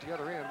converted 2 at the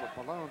other end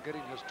with Malone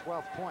getting his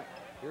 12th point.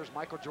 Here's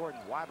Michael Jordan,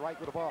 wide right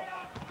with the ball.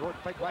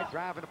 Jordan fake right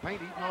drive into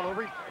paint, eating all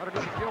over him.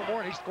 Underneath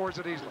Gilmore, and he scores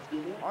it easily.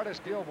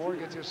 Artist Gilmore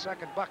gets his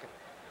second bucket.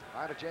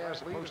 By the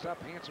Jazz leaves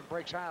up. Hanson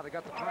breaks high. They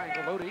got the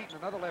triangle. Low to Eaton.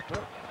 Another left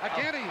hook.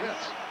 Again he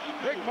hits.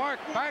 Big Mark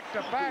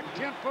back-to-back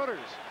 10-footers.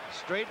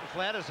 Straight and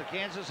flat as the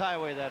Kansas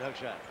Highway, that hook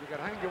shot. You can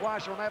hang your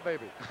wash on that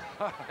baby.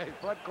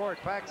 Flood court.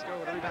 Pax go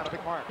with a rebound to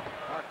Big Mark.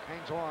 Mark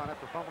hangs on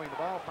after fumbling the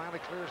ball. Finally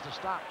clears to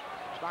Stock.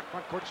 Stock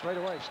front court straight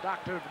away.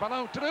 Stock to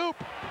Malone to the hoop.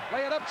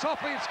 Lay it up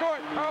softly and score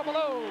it. Karl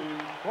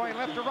Malone going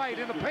left to right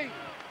in the paint.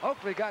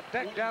 Oakley got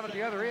decked down at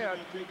the other end.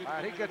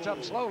 He gets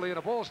up slowly, and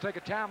the Bulls take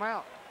a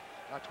timeout.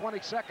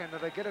 22nd,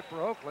 they get it for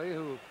Oakley,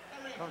 who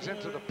comes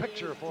into the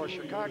picture for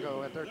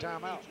Chicago at their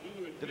timeout.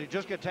 Did he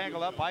just get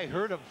tangled up? I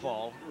heard him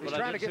fall. He's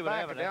trying to get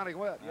back, and down he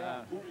went.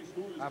 Yeah.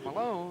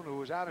 Malone, who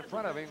was out in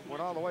front of him,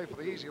 went all the way for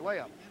the easy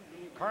layup.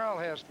 Karl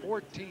has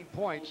 14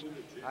 points,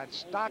 and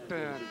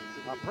Stockton,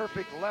 a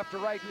perfect left to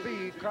right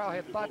feed. Karl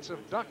had thoughts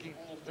of dunking,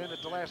 then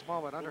at the last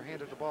moment,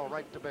 underhanded the ball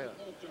right to bed.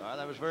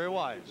 That was very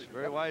wise.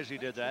 Very wise he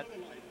did that.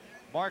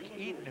 Mark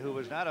Eaton, who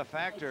was not a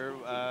factor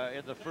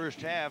in the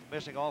first half,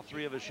 missing all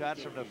 3 of his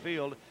shots from the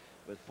field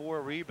with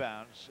 4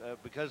 rebounds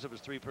because of his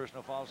 3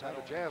 personal fouls.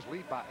 The Jazz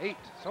lead by 8.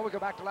 So we go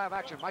back to live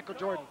action. Michael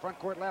Jordan, front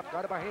court left,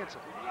 guarded by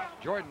Hanson.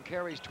 Jordan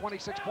carries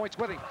 26 points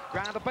with him.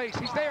 Ground to base.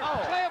 He's there.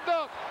 Slam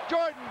dunk.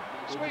 Jordan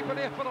sweeping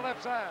in for the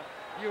left side.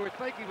 You would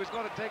think he was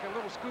going to take a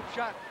little scoop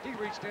shot. He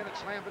reached in and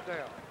slammed it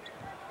down.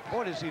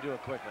 Boy, does he do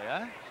it quickly,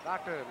 huh?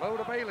 Stockton, low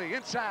to Bailey,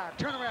 inside,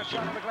 turnaround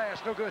shot on the glass,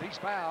 no good, he's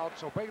fouled.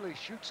 So Bailey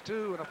shoots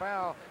 2 and a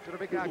foul to the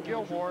big guy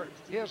Gilmore,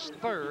 his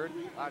 3rd,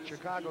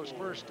 Chicago's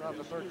 1st of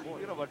the 3rd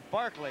quarter. You know, when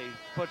Barkley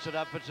puts it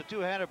up, it's a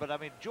 2-hander, but I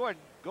mean,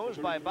 Jordan goes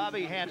by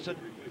Bobby Hanson,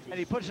 and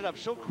he puts it up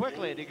so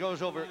quickly, and he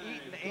goes over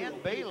Eaton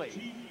and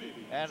Bailey.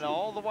 And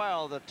all the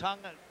while, the tongue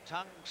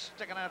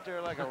sticking out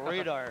there like a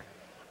radar.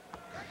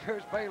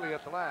 Here's Bailey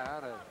at the line.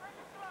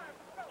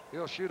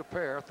 He'll shoot a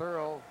pair,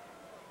 thorough.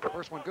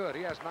 First one good.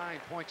 He has 9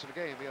 points in the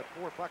game. He had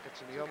 4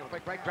 buckets in the open.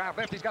 Big break drive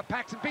left. He's got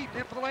Paxson beaten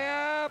in for the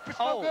layup. It's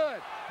no good.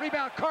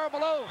 Rebound, Karl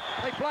Malone.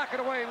 They block it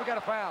away, and we got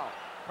a foul.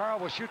 Karl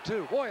will shoot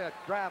 2. Boy, a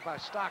drive by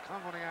Stock,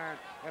 hung on the iron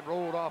and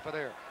rolled off of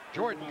there.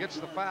 Jordan gets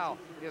the foul,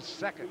 his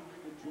 2nd.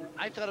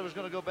 I thought it was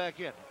going to go back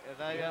in,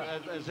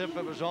 and as if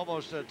it was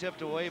almost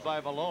tipped away by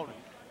Malone.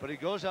 But he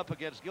goes up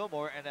against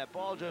Gilmore, and that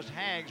ball just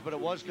hangs, but it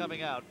was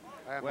coming out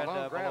and when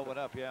Malone went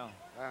up, yeah.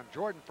 And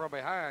Jordan from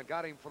behind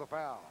got him for the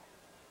foul.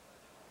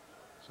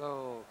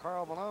 So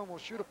Karl Malone will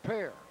shoot a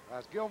pair.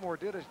 As Gilmore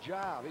did his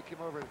job, he came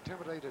over and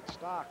intimidated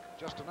Stock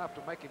just enough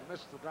to make him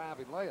miss the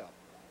driving layup.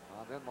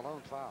 Then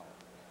Malone fouled.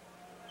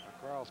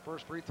 Karl's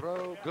first free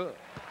throw, good.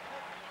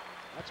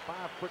 That's 5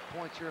 quick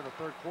points here in the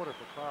 3rd quarter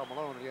for Karl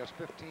Malone, and he has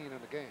 15 in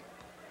the game.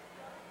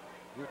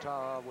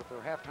 Utah with their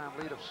halftime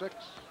lead of 6.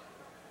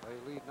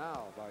 They lead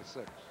now by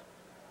 6.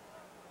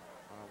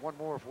 One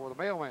more for the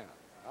mailman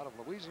out of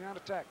Louisiana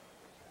Tech.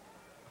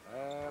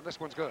 This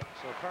one's good.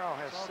 So Karl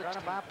has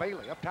 16 by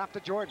Bailey. Up top to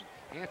Jordan.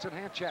 Hanson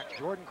hand checks.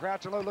 Jordan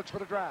crouches low, looks for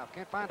the drive.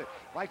 Can't find it.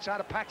 Right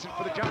side of Paxson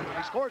for the jump.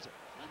 He scores it.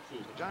 So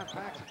John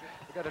Paxson,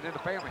 we got it into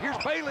family. Here's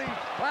Bailey.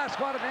 Last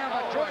swatted down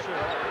by Jordan.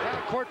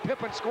 Down court,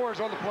 Pippen scores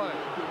on the play.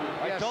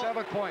 He has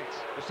 7 points.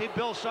 You see,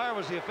 Bill Sarr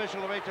was the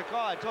official to make the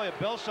call. I told you,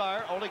 Bill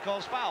Sarr only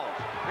calls fouls.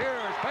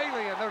 Here's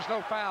Bailey, and there's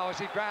no foul as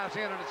he drives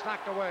in, and it's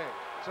knocked away.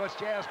 So it's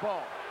Jazz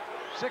ball.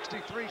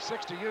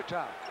 63-60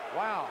 Utah.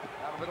 Wow.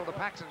 Down the middle to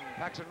Paxson.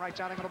 Paxson right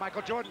side angle to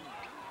Michael Jordan.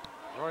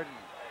 Jordan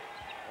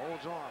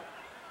holds on.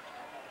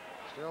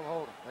 Still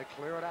holding. They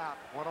clear it out.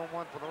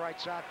 1-on-1 for the right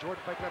side.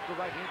 Jordan fake left to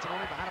right. Hanson on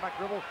him. Behind the back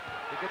dribble.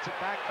 He gets it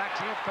back.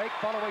 Backs in. Fake.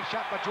 Fall away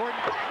shot by Jordan.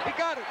 He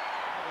got it.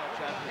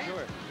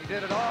 He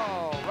did it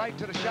all right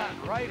to the shot.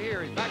 Right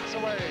here. He backs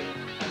away.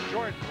 And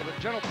Jordan with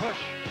a gentle push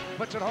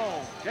puts it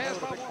home. Jazz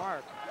big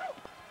mark.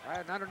 Right,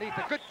 and underneath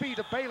the good feed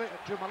to Bailey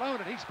to Malone,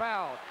 and he's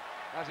fouled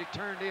as he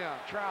turned in.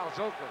 Charles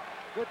Oakley.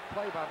 Good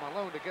play by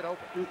Malone to get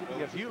open.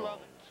 If you love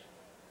it.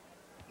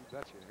 You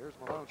betcha. Here's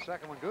Malone's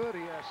 2nd one good.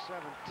 He has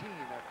 17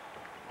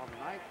 on the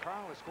night.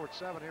 Karl has scored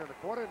 7 here in the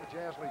quarter, and the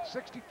Jazz lead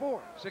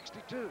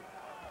 64-62.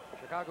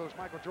 Chicago's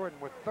Michael Jordan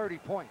with 30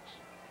 points.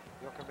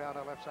 He'll come down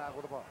that left side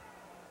with the ball.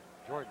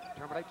 Jordan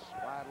terminates,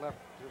 wide left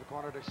to the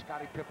corner to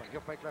Scottie Pippen.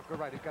 He'll fake left, go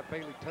right. He's got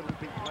Bailey totally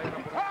beat, laying up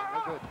and down,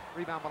 no good.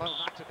 Rebound, Malone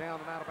knocks it down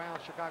and out of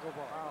bounds. Chicago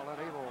ball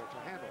unable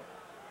to handle it.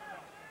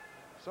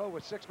 So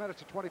with 6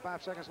 minutes and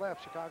 25 seconds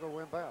left, Chicago will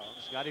inbound.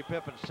 Scottie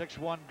Pippen,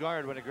 6'1"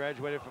 guard when he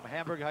graduated from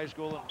Hamburg High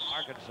School in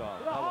Arkansas.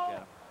 Now look at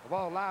him. The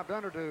ball lobbed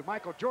under to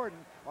Michael Jordan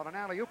on an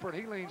alley-ooper, and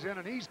he leans in,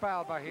 and he's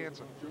fouled by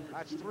Hansen.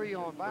 That's 3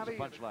 on Bobby.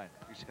 That's the punchline.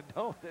 He said,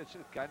 no, that's a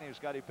guy named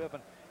Scottie Pippen.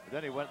 But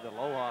then he went to the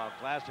Aloha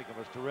Classic and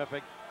was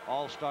terrific.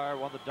 All-star,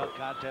 won the dunk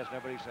contest, and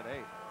everybody said,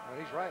 hey. Well,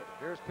 he's right.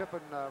 Here's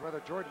Pippen,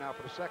 Jordan now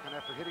for the second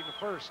after hitting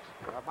the first.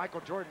 Michael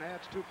Jordan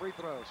adds 2 free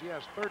throws. He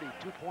has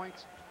 32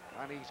 points,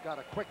 and he's got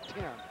a quick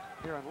 10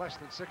 here in less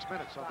than 6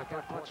 minutes on the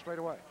third point straight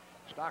away.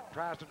 Stock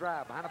tries to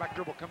drive. Behind the back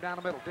dribble, come down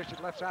the middle. Dish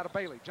it left side of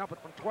Bailey. Jump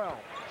it from 12.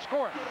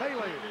 Score it.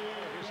 Bailey.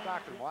 Here's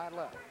Stockton wide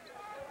left.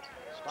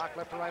 Stock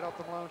left to right off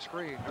the Malone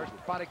screen. There's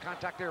body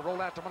contact there.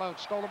 Roll out to Malone.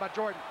 Stolen by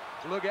Jordan.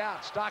 Look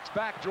out. Stock's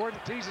back. Jordan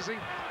teases him.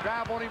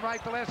 Drive on him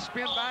right to left.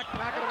 Spin back.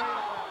 Knock it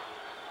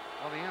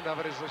away. On the end of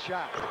it is the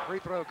shot. Free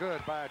throw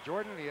good by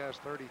Jordan. He has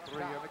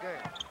 33 in the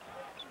game.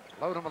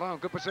 Low to Malone.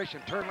 Good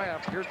position. Turn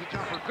left. Here's the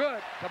jumper.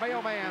 Good. The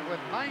mailman with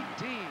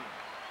 19.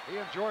 He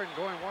and Jordan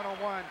going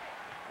one-on-one.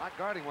 Not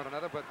guarding one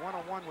another, but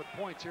one-on-one with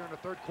points here in the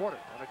third quarter.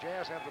 And the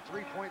Jazz have the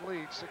 3-point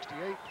lead,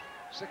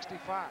 68-65.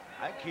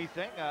 A key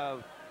thing,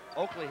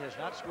 Oakley has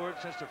not scored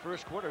since the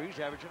first quarter. He's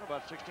averaging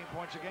about 16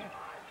 points a game.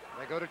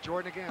 They go to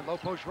Jordan again. Low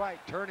post right.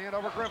 Turn in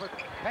over Griffith.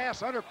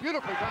 Pass under.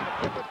 Beautifully done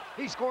to Pippen.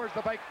 He scores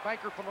the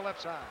banker from the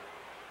left side.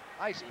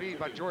 High speed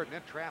by Jordan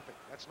in traffic.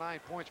 That's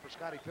 9 points for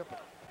Scottie Pippen.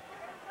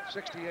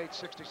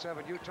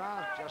 68-67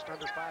 Utah. Just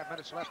under 5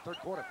 minutes left, third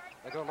quarter.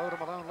 They go low to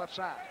Malone, left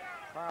side.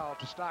 Karl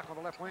to Stock on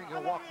the left wing.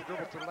 He'll walk the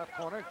dribble to the left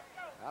corner.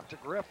 Out to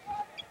Griff.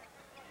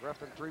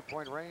 Griff in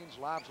 3-point range.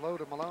 Lobs low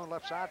to Malone,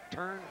 left side.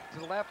 Turn to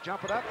the left.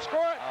 Jump it up.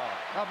 Score it.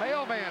 A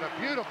mailman.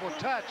 A beautiful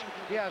touch.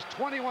 He has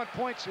 21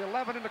 points,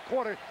 11 in the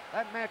quarter.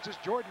 That matches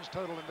Jordan's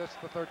total in the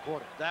third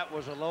quarter. That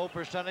was a low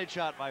percentage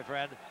shot, my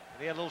friend.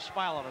 And he had a little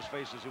smile on his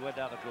face as he went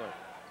down the court.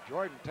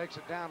 Jordan takes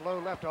it down low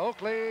left to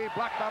Oakley.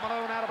 Blocked by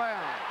Malone, out of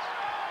bounds.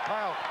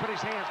 Karl put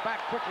his hands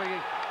back quickly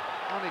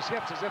on his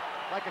hips as if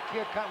like a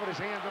kid caught with his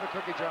hands in a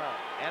cookie jar.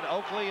 And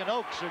Oakley and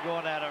Oaks are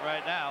going at it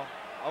right now.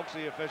 Oaks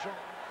the official.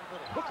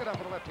 Hook it up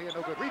with the left hand,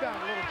 no good. Rebound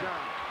to Little John.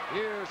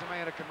 Here's a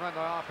man who can run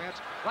the offense.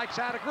 Right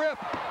side of Griff.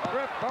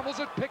 Griff fumbles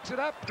it, picks it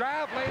up,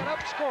 drive, lay it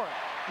up, score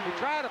it. He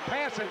tried to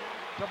pass it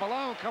to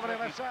Malone coming in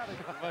left side.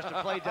 He must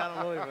have played down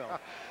in Louisville.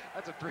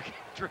 That's a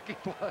tricky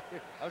play.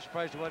 I was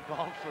surprised it wasn't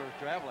called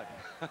for traveling.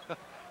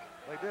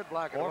 They did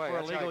block it or away.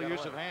 Or for illegal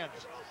use of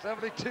hands.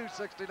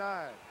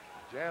 72-69.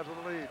 Jazz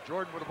with the lead.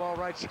 Jordan with the ball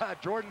right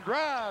side. Jordan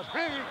drives.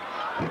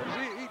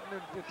 He's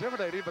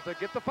intimidating, but they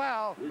get the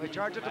foul. They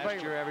charge it to Bailey.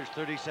 Last year averaged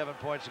 37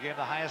 points a game,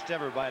 the highest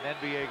ever by an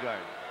NBA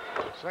guard.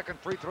 Second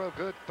free throw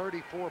good,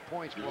 34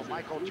 points for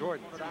Michael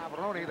Jordan.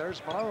 Savaroni,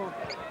 there's Malone.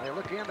 They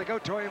look in, they go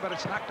to him, but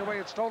it's knocked away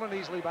and stolen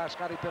easily by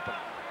Scottie Pippen.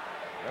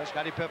 Well,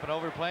 Scottie Pippen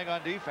overplaying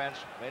on defense.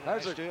 Made a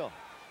nice steal.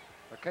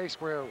 A case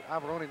where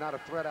Averoni not a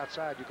threat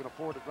outside. You can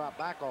afford to drop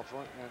back off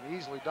front and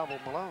easily double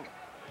Malone.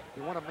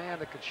 You want a man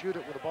that can shoot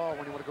it with the ball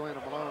when you want to go in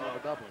and Malone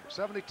with a double.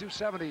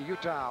 72-70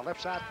 Utah. Left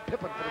side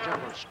Pippen for the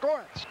jumper.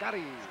 Score it,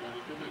 Scottie.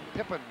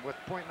 Pippen with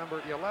point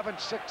number 11,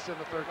 6 in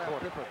the third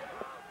quarter. Pippen.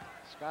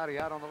 Scottie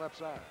out on the left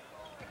side.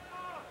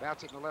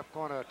 Bounce it in the left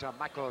corner to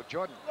Michael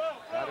Jordan.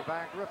 Got it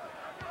back Griffin.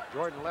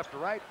 Jordan left to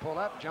right, pull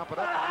up, jump it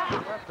up,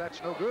 left,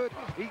 that's no good.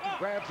 Eaton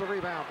grabs the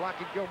rebound,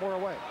 blocking Gilmore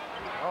away.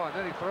 Oh, and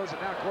then he throws it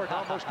down court,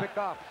 almost picked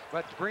off,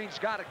 but Green's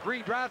got it.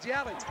 Green drives the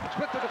alley,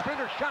 split the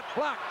defender, shot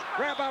blocked,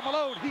 grabbed by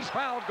Malone. He's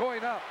fouled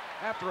going up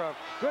after a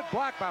good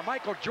block by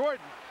Michael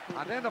Jordan,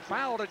 and then the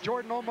foul to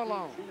Jordan on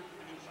Malone.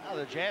 Well,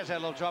 the Jazz had a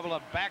little trouble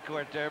on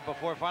backcourt there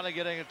before finally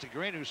getting it to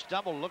Green, who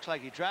stumbled. Looks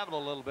like he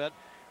traveled a little bit.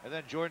 And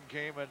then Jordan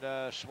came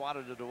and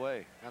swatted it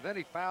away. And then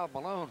he fouled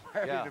Malone,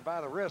 grabbing him by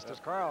the wrist as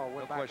Karl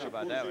went back. No question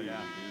about that one, yeah.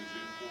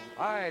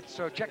 All right,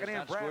 so checking in,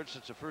 Brad. Brad. Scored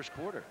since the first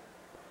quarter.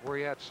 Where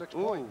he had 6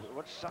 points.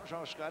 Something's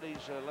wrong with Scottie's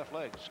left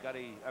leg?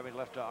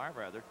 Left arm,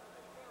 rather.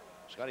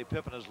 Scottie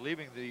Pippen is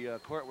leaving the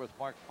court with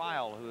Mark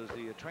Feil, who is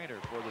the trainer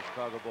for the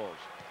Chicago Bulls.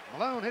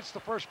 Malone hits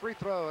the first free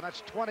throw, and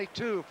that's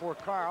 22 for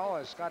Karl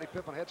as Scottie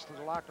Pippen heads to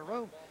the locker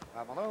room.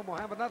 Malone will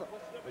have another.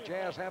 The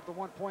Jazz have the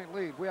 1-point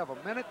lead. We have a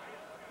minute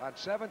and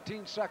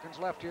 17 seconds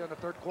left here in the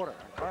third quarter.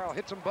 And Karl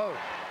hits them both.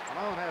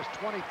 Malone has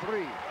 23,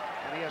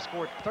 and he has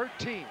scored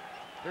 13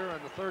 here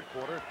in the third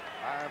quarter.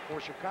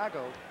 For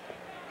Chicago,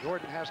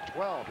 Jordan has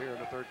 12 here in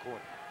the third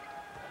quarter.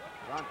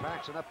 John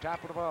Paxson up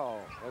top of the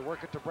ball. They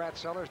work it to Brad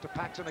Sellers, to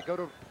Paxson. They go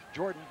to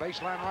Jordan,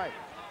 baseline right.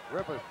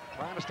 Griffith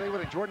trying to stay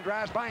with it. Jordan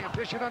drives by him,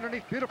 dish it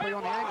underneath beautifully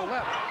on the angle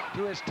left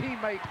to his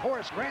teammate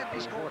Horace Grant. He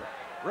scored.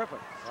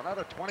 Griffith,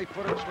 another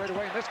 20-footer straight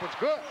away, and this one's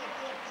good.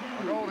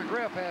 Golden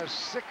Griff has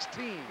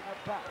 16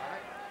 up top.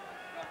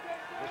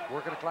 Just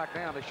working the clock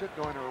down. They should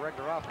go into a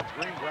regular offense.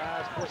 Green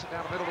drives, force it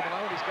down the middle to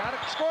Malone. He's got it,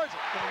 scores it.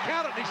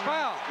 Count it, and he's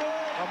fouled.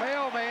 A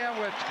mailman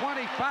with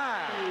 25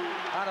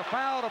 on a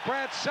foul to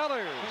Brad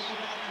Sellers.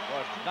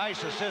 Well,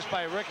 nice assist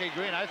by Ricky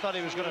Green. I thought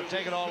he was going to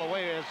take it all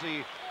away as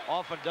the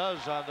often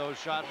does on those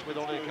shots with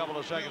only a couple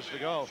of seconds to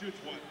go.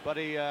 But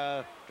he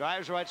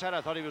drives right side.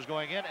 I thought he was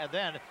going in, and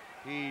then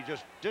he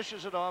just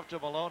dishes it off to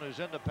Malone, who's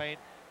in the paint,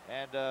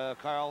 and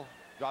Karl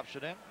drops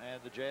it in,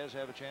 and the Jazz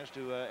have a chance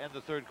to end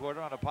the third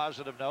quarter on a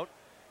positive note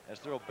as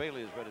Thurl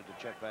Bailey is ready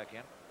to check back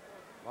in.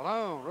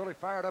 Malone really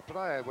fired up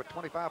today with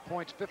 25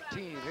 points,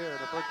 15 here in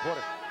the third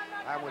quarter.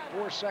 And with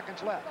 4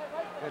 seconds left,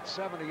 it's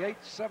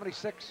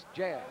 78-76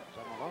 Jazz.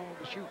 And Malone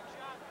to shoot.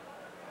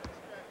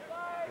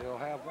 He'll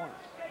have one.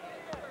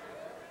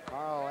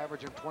 Karl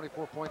averaging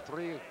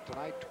 24.3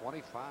 tonight,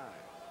 25.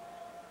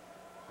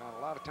 Got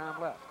a lot of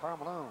time left. Karl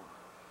Malone,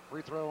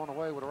 free throw on the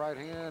way with the right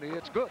hand.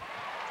 It's good.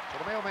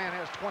 So the mailman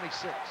has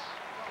 26.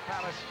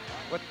 Palace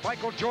with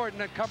Michael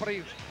Jordan and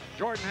company.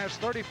 Jordan has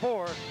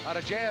 34.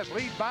 The Jazz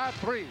lead by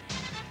 3.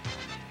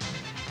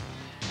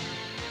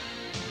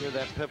 Hear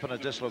that Pippen a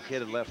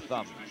dislocated left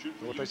thumb.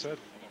 What they said?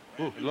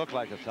 Ooh, it looked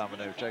like a thumb when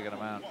they were checking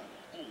him out.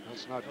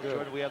 That's not good.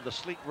 Jordan, we have the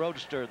sleek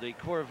roadster, the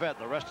Corvette.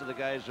 The rest of the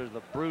guys are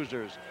the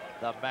bruisers,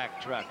 the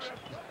Mack trucks.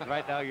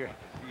 Right now you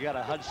got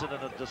a Hudson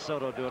and a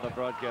DeSoto doing a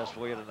broadcast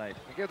for you tonight.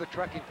 You give the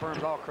trucking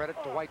firms all credit.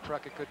 The white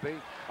truck it could be.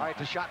 All right,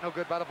 the shot no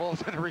good by the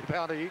Bulls and the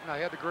rebound to Eaton. I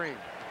had the green.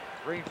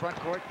 Green front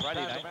court.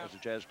 Friday night as the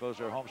Jazz close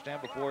their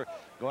homestand before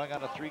going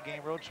on a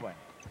 3-game road swing.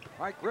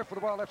 All right, Griff with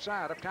the ball left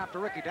side. Up top to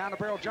Ricky. Down the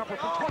barrel jumper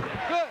from 20.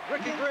 Good.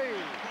 Ricky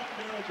Green.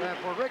 And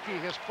for Ricky,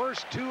 his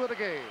first 2 of the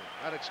game.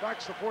 And it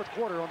starts the fourth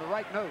quarter on the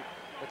right note.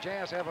 The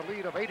Jazz have a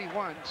lead of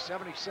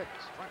 81-76.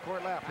 Front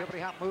court left. Hippity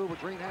hop move with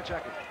Green hand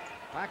checking.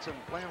 Paxson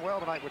playing well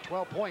tonight with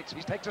 12 points.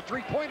 He takes a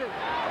 3-pointer.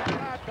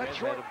 That's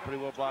short. Had him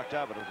pretty well blocked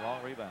out, but it was a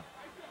long rebound.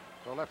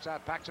 So left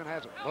side, Paxson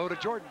has it. Low to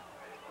Jordan.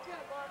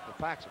 To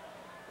Paxson.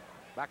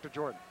 Back to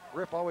Jordan.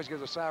 Griff always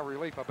gives a sigh of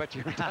relief, I bet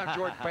you, every time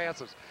Jordan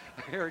passes.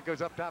 Here he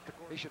goes up top.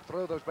 He should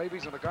throw those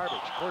babies in the garbage.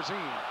 Corzine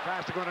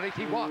tries to go underneath.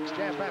 He walks.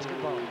 Jazz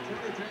basketball.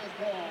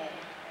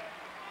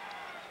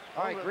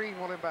 All right, Green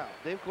will inbound.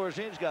 Dave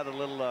Corzine's got a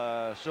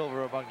little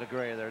silver among the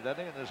gray there,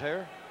 doesn't he, in his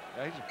hair?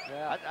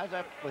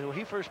 Yeah, when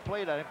he first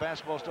played, I think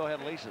basketball still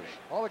had laces.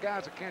 All the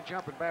guys that can't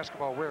jump in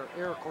basketball wear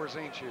Air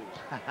Corzine shoes.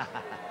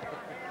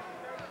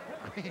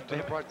 Green to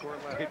the front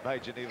court left. Made by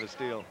Geneva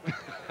Steel.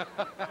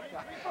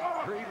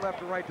 Green left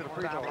to right to the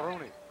free throw.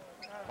 Maloney.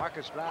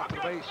 Marcus drive to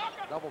the base.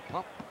 Double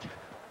pump.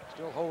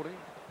 Still holding.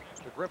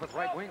 To Griffith,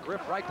 right wing.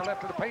 Griff right to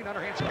left to the paint.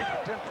 Underhand skip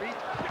from 10 feet.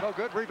 No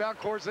good. Rebound,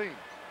 Corzine.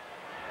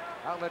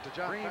 Outlet to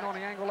John Green on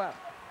the angle left.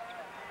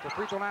 The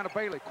free throw line to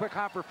Bailey. Quick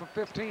hopper from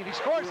 15. He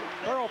scores it.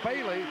 Thurl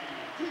Bailey,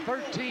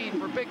 13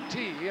 for Big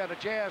T. He had a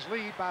Jazz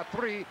lead by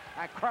 3.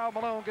 And Karl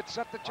Malone gets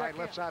set to check. Right,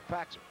 left side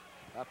Paxson.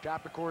 Up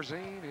top to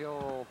Corzine.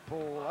 He'll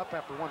pull up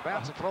after one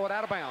bounce and throw it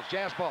out of bounds.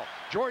 Jazz ball.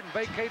 Jordan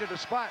vacated a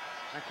spot,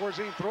 and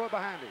Corzine threw it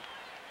behind him.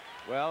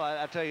 Well,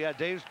 I tell you,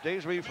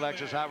 Dave's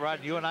reflexes, Hot Rod,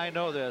 you and I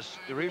know this.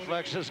 The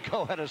reflexes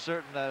go at a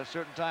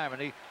certain time,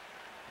 and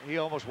he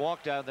almost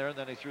walked down there, and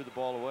then he threw the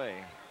ball away.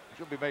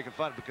 He'll be making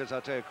fun because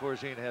I'll tell you,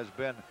 Corzine has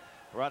been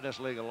around this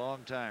league a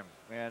long time,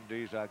 and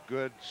he's a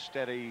good,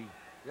 steady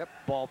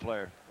ball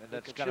player, and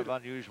that's kind of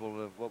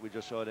unusual of what we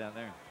just saw down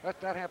there.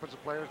 That happens to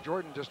players.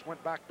 Jordan just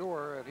went back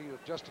door, and he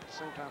just at the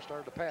same time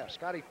started to pass.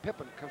 Scottie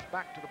Pippen comes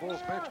back to the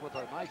Bulls bench with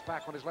a knife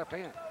back on his left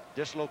hand.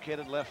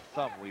 Dislocated left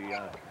thumb. We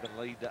been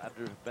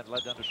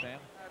led to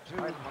understand.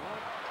 Right,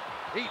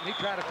 Eaton, he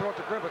tried to throw it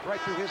to Griffith right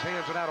through his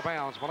hands and out of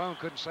bounds. Malone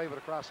couldn't save it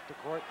across the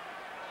court.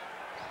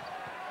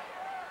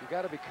 You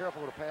got to be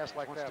careful with a pass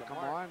like that. Come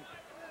on.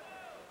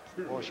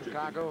 For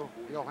Chicago,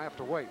 he'll have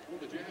to wait.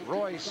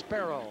 Roy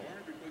Sparrow.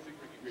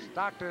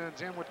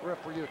 Stockton's in with Griff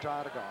for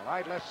Utah to go.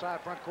 Right, left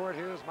side front court.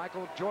 Here's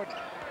Michael Jordan.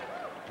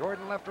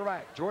 Jordan left to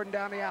right. Jordan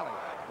down the alley.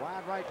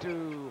 Wide right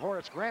to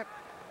Horace Grant.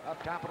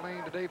 Up top of the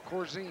lane to Dave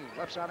Corzine.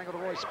 Left side angle to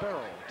Roy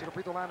Sparrow. To the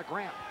free throw line to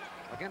Grant.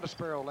 Again to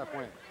Sparrow, left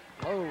wing.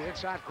 Low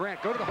inside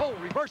Grant. Go to the hole.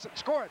 Reverse it.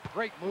 Score it.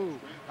 Great move.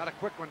 Not a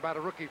quick one by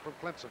the rookie from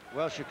Clemson.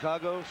 Well,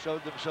 Chicago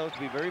showed themselves to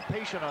be very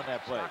patient on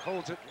that play. Stock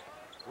holds it.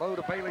 Low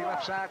to Bailey,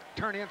 left side,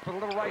 turn in for the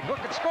little right hook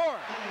and score.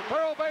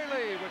 Thurl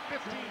Bailey with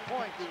 15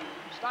 points.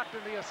 Stockton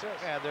the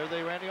assist. Yeah, there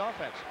they ran the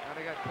offense. And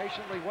they got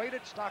patiently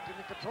waited. Stockton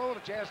in control. The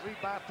Jazz lead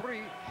by 3.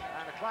 And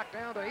the clock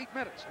down to 8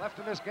 minutes left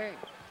in this game.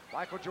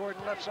 Michael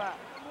Jordan left side.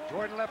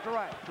 Jordan left to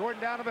right.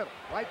 Jordan down the middle.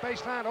 Right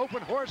baseline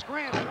open. Horace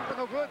Grant.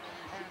 No good.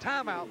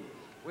 Timeout.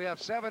 We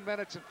have 7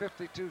 minutes and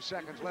 52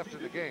 seconds left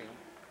in the game.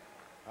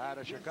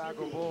 The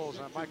Chicago Bulls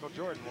and Michael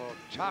Jordan will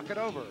chalk it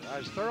over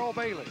as Thurl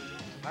Bailey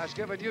has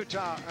given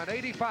Utah an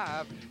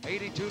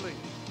 85-82 lead.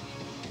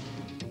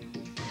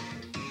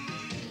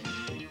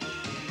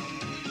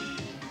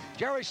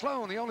 Jerry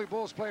Sloan, the only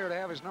Bulls player to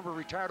have his number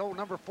retired. Old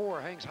number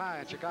 4 hangs high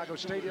in Chicago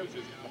Stadium.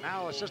 And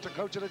now assistant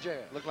coach of the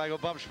Jazz. Looked like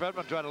Obama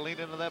Shvedman tried to lean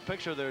into that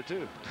picture there,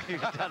 too. You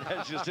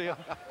see him?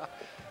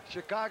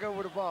 Chicago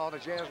with the ball. The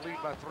Jazz lead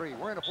by 3.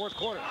 We're in the fourth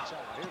quarter.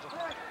 Here's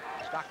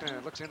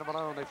Stockton looks into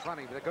Malone. They front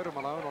him. They go to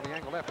Malone on the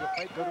angle left. He'll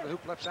fake. Go to the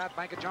hoop left side.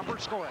 Bank a jumper.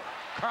 Score it.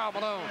 Karl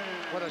Malone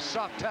with a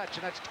soft touch,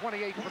 and that's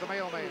 28 for the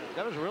mailman.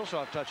 That was a real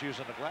soft touch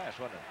using the glass,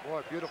 wasn't it?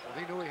 Boy, beautiful.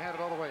 He knew he had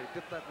it all the way.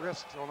 Dipped that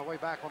wrist on the way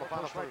back on the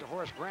final strike to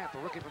Horace Grant, the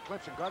rookie from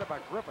Clemson, guarded by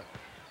Griffith.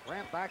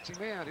 Grant backs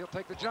him in. He'll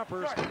take the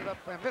jumpers, clean it up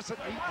and miss it.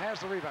 Eaton has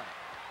the rebound.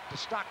 To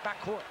Stock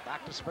backcourt.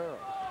 Back to Sparrow.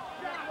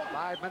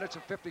 5 minutes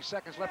and 50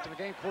 seconds left in the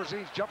game.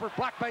 Corzine's jumper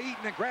blocked by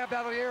Eaton and grabbed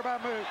out of the air by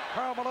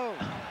Karl Malone.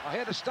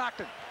 Ahead to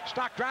Stockton.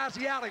 Stock drives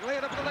the alley. Lay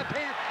it up with the left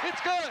hand.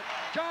 It's good.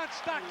 John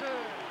Stockton.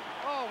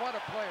 Oh, what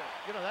a player.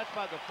 You know, that's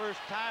about the first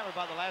time, or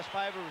about the last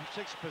 5 or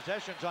 6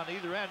 possessions on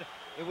either end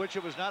in which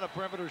it was not a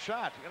perimeter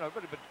shot. You know,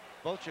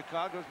 both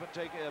Chicago's been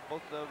taking,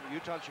 both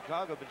Utah and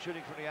Chicago have been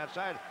shooting from the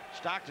outside.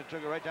 Stockton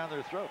took it right down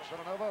their throats.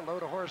 Villanova, low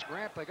to Horace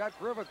Grant. They got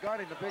Griffith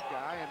guarding the big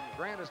guy, and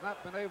Grant has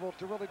not been able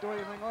to really do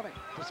anything on him.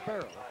 To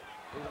Sparrow.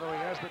 Even though he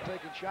has been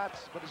taking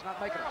shots, but he's not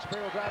making them.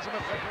 Sparrow drives him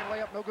up, second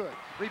layup, no good.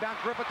 Rebound,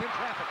 Griffith in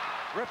traffic.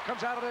 Griffith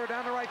comes out of there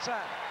down the right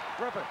side.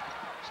 Griffith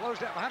slows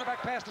down, behind the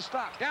back pass to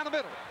Stock. Down the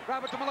middle,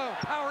 drive it to Malone,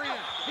 power in.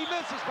 He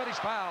misses, but he's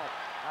fouled.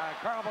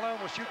 Karl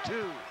Malone will shoot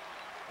 2.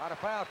 On a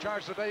foul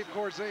charge to Dave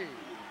Corzine.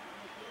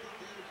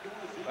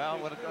 Well,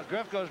 when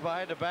Griff goes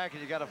behind the back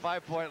and you got a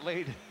 5-point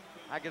lead,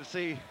 I can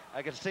see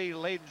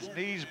Layden's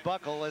knees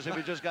buckle as if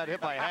he just got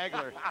hit by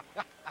Hagler.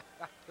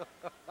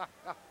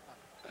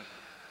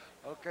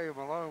 Okay,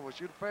 Malone will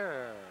shoot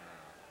fair.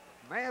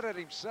 Mad at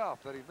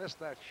himself that he missed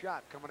that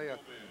shot coming in.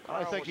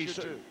 I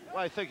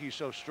think he's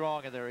so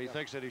strong in there. He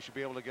thinks that he should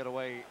be able to get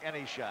away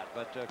any shot.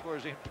 But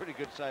Corzine, pretty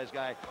good sized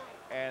guy,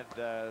 and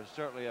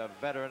certainly a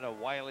veteran, a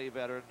wily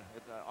veteran.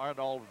 Aren't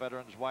all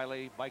veterans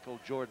wily? Michael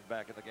Jordan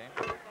back in the game.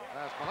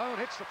 As Malone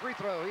hits the free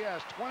throw, he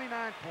has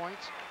 29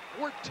 points,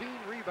 14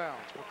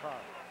 rebounds for Karl.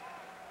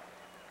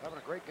 Having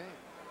a great game.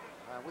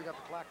 We got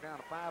the clock down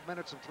to 5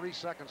 minutes and 3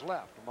 seconds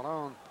left.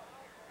 Malone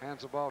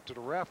hands the ball to the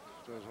ref,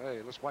 says,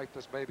 hey, let's wipe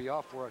this baby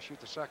off before I shoot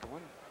the second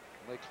one.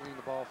 And they clean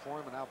the ball for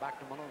him, and now back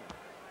to Malone.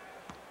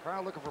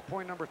 Karl looking for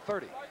point number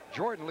 30.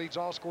 Jordan leads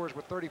all scorers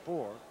with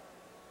 34.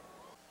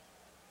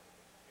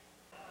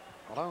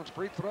 Malone's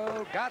free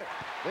throw, got it.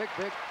 Big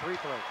free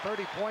throw.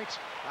 30 points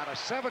on a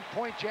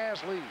 7-point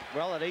Jazz lead.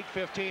 Well, at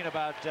 8:15,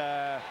 about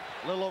a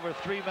little over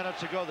 3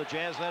 minutes ago, the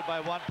Jazz led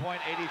by 1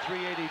 point,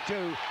 83-82.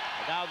 And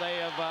now they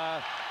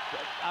have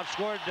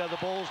outscored the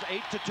Bulls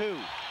 8-2.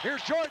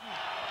 Here's Jordan.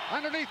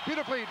 Underneath,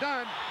 beautifully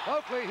done.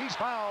 Oakley, he's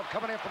fouled,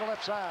 coming in from the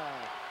left side.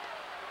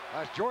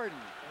 That's Jordan.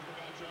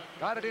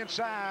 Got it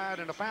inside,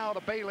 and a foul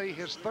to Bailey,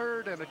 his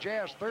third, and the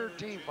Jazz third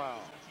team foul.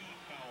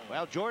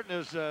 Well,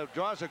 Jordan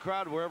draws a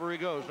crowd wherever he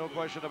goes, no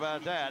question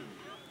about that.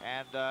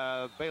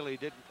 And Bailey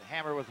didn't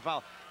hammer with the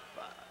foul.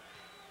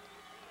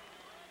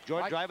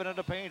 Jordan driving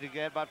into paint. He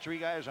had about 3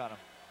 guys on him.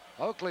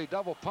 Oakley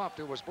double pumped.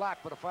 It was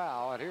blocked for the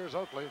foul, and here's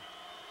Oakley.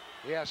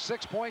 He has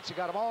 6 points. He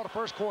got them all in the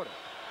first quarter.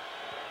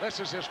 This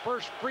is his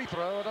first free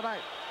throw of the night.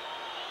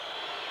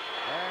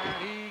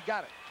 And he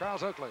got it.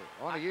 Charles Oakley.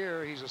 On the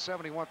year, he's a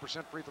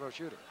 71% free throw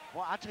shooter.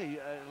 Well, I tell you,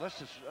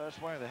 unless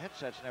it's wearing the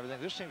headsets and everything,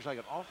 this seems like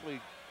an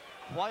awfully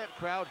quiet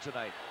crowd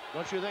tonight.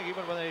 Don't you think?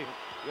 Even when they,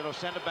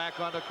 send it back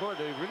on the court,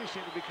 they really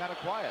seem to be kind of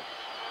quiet.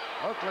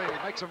 Oakley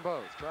makes them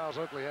both. Charles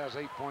Oakley has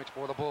 8 points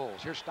for the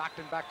Bulls. Here's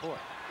Stockton backcourt.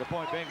 The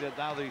point being that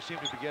now they seem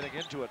to be getting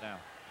into it now.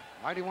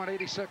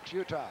 91-86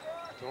 Utah.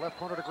 To the left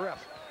corner to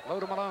Griff. Low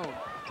to Malone.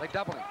 They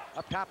double him.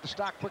 Up top to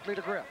Stock, quickly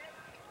to Griff.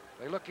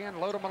 They look in,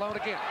 low to Malone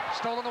again.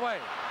 Stolen away.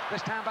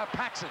 This time by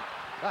Paxson.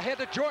 Ahead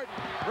to Jordan.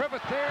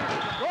 Griffith there.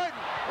 Jordan.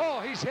 Oh,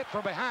 he's hit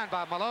from behind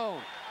by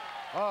Malone.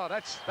 Oh,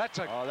 that's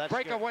a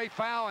breakaway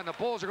foul, and the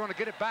Bulls are going to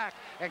get it back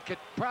and could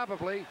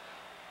probably,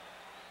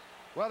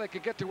 well, they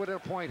could get to within a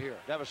point here.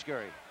 That was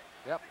scary.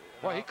 Yep.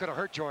 Well, he could have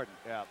hurt Jordan.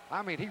 Yeah.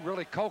 I mean, he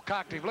really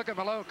cocked him. Look at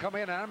Malone come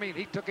in, and I mean,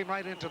 he took him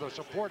right into the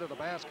support of the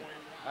basket.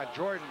 And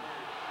Jordan,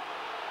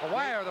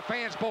 why are the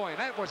fans booing?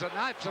 That was an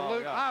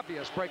absolute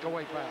obvious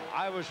breakaway foul.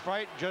 I was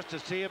frightened just to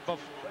see it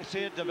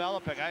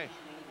developing.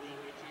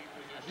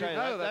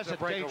 That's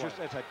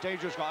a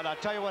dangerous call. And I'll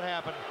tell you what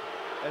happened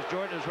as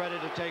Jordan is ready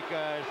to take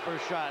his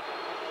first shot.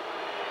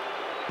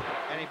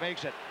 And he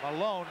makes it.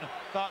 Malone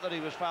thought that he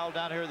was fouled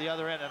down here at the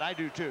other end, and I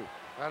do too.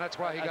 And that's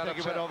why he got upset.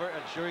 He went over,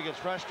 and sure, he gets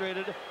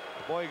frustrated. The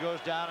boy goes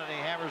down, and he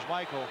hammers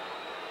Michael.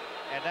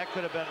 And that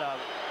could have been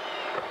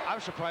I'm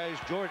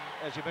surprised Jordan,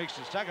 as he makes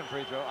his second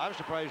free throw, I'm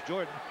surprised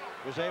Jordan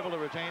was able to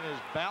retain his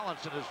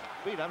balance and his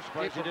feet. I'm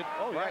surprised he didn't.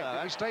 Oh, right.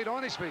 Yeah. He stayed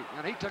on his feet,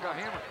 and he took a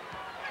hammer.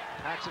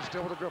 Paxson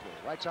still with a dribble.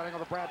 Right siding on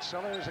the Brad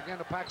Sellers. Again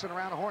to Paxson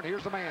around the horn.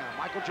 Here's the man,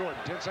 Michael Jordan.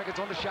 10 seconds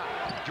on the shot.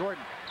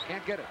 Jordan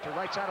can't get it. To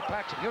right side of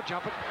Paxson. He'll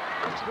jump it.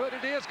 It's good.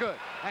 It is good.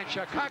 And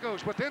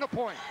Chicago's within a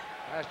point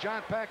as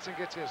John Paxson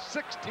gets his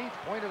 16th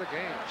point of the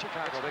game.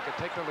 Chicago, they could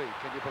take the lead.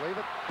 Can you believe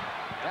it?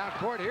 Down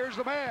court, here's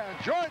the man.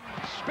 Jordan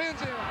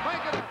spins in,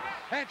 making it.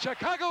 And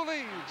Chicago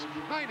leads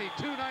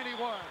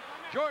 92-91.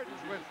 Jordan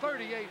with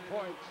 38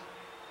 points.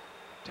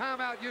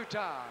 Timeout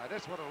Utah.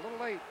 This one a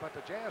little late, but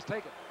the Jazz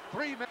take it.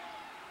 3 minutes.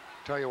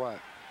 Tell you what.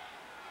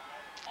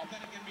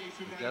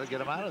 You got to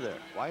get him out of there.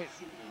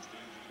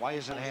 Why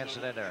isn't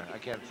Hansen in there? I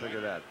can't figure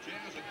that.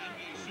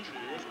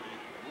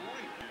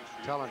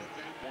 Telling him.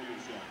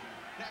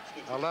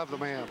 I love the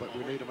man, but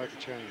we need to make a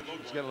change.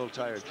 He's getting a little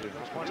tired, too.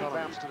 One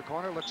bounce to the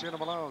corner, looks into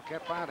Malone,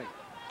 can't find him.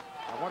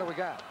 Now, what do we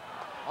got?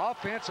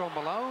 Offense on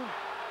Malone.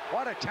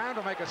 What a time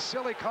to make a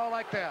silly call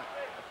like that.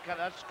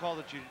 that's a call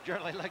that you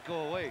generally let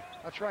go away.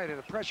 That's right. In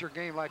a pressure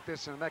game like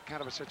this, in that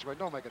kind of a situation,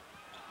 don't make an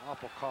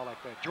awful call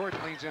like that. Jordan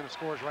leans in and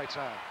scores right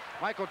side.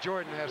 Michael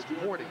Jordan has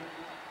 40.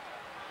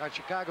 And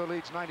Chicago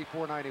leads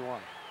 94-91.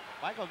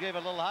 Michael gave a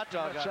little hot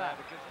dog on that.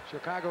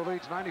 Chicago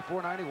leads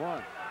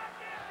 94-91.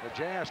 The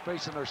Jazz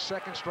facing their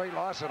second straight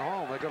loss at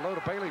home. They go low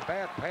to Bailey,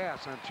 bad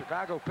pass, and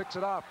Chicago picks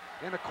it off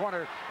in the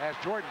corner as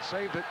Jordan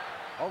saved it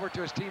over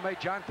to his teammate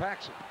John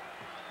Paxson.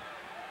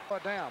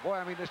 But down, boy,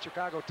 I mean, this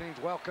Chicago team's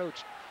well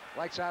coached.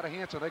 Right side of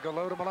Hanson, they go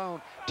low to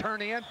Malone.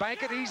 Turn in,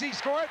 bank it, easy,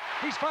 score it.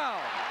 He's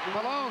fouled.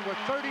 Malone with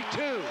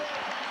 32.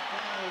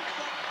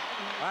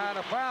 And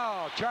a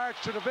foul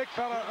charged to the big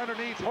fella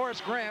underneath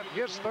Horace Grant,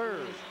 his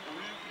third.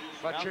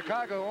 But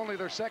Chicago only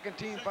their second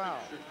team foul.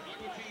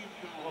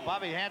 Well,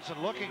 Bobby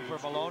Hanson looking for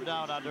Malone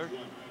down under,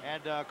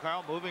 and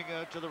Karl moving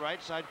to the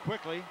right side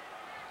quickly.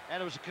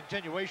 And it was a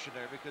continuation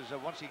there because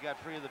once he got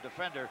free of the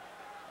defender,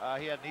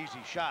 he had an easy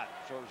shot.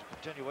 So it was a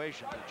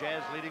continuation. The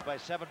Jazz leading by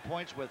 7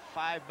 points with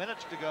 5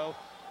 minutes to go.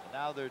 And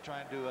now they're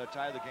trying to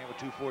tie the game with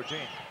 2:14.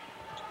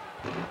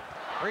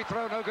 Free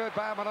throw no good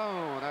by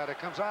Malone. And it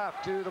comes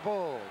off to the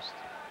Bulls.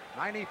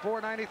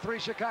 94-93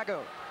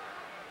 Chicago.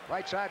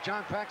 Right side,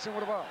 John Paxson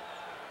with the ball.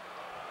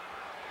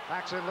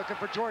 Paxson looking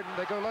for Jordan.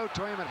 They go low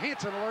to him, and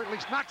Hanson at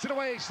least knocks it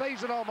away,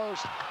 saves it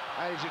almost.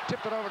 As he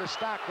tipped it over to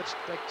Stock, but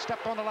they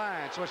stepped on the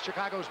line, so it's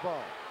Chicago's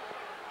ball.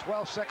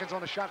 12 seconds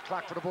on the shot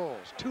clock for the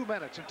Bulls. 2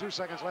 minutes and 2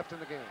 seconds left in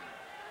the game.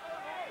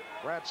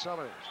 Brad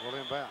Sellers will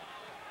inbound.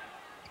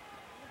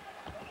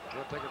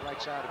 He'll take it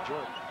right side of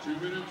Jordan. 2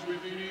 minutes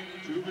remaining,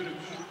 2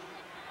 minutes.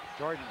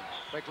 Jordan,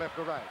 fake left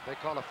to right. They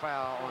call a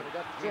foul on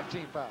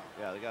 15 foul.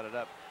 Yeah, they got it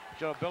up.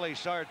 So Billy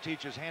Sard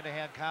teaches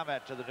hand-to-hand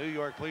combat to the New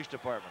York Police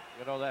Department.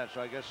 You know that,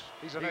 so I guess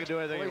he can do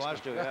anything he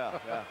wants to. Yeah,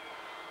 yeah.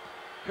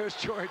 Here's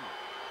Jordan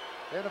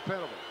in a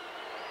penalty.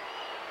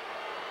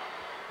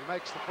 He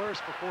makes the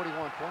first for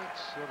 41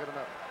 points. He'll get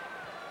another.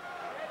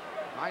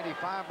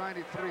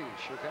 95-93,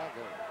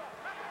 Chicago.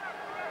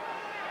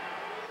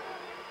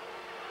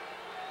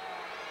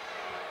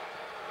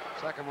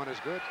 Second one is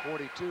good,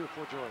 42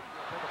 for Jordan.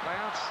 Take a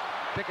bounce,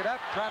 pick it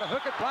up, try to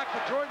hook it, block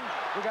for Jordan.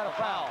 We got a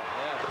foul.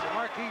 Yeah. So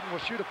Mark Eaton will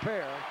shoot a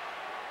pair.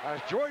 As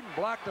Jordan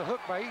blocked the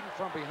hook by Eaton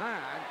from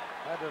behind.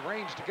 Had the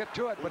range to get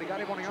to it, but he got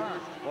him on the arm.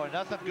 Boy,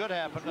 nothing good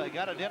happened. They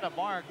got it into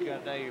Mark,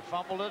 and they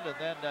fumbled it, and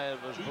then it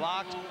was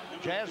blocked.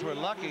 Jazz were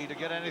lucky to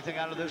get anything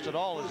out of this at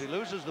all as he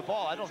loses the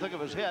ball. I don't think it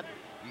was hit.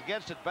 He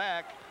gets it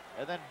back,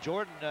 and then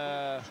Jordan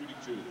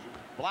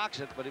blocks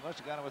it, but he must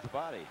have got it with the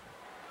body.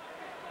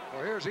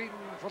 Well, here's Eaton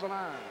for the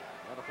line.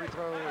 And the free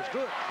throw is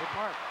good. Good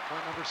mark.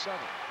 Point number 7.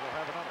 We'll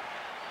have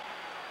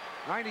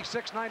another.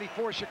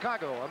 96-94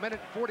 Chicago. 1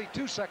 minute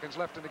 42 seconds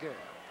left in the game.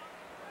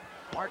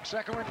 Mark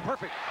second one,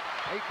 perfect.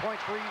 8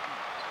 points for Eaton.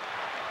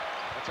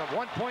 That's a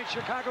 1-point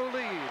Chicago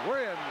lead.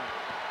 We're in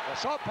the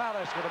Salt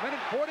Palace with 1 minute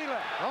 40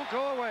 left. Don't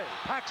go away.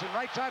 Paxson,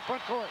 right side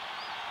front court.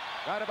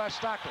 Guarded by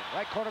Stockton.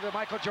 Right corner to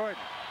Michael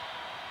Jordan.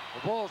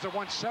 The Bulls have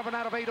won 7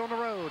 out of 8 on the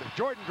road.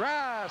 Jordan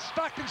drives.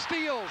 Stockton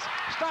steals.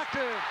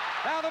 Stockton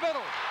down the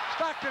middle.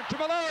 Stockton to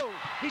Malone.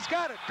 He's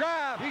got it.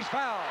 Drive. He's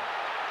fouled.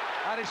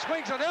 And he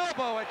swings an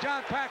elbow at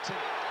John Paxson.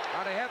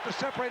 Now they have to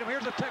separate him.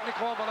 Here's a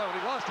technical on Malone.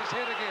 He lost his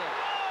head again.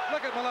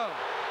 Look at Malone.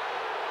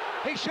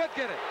 He should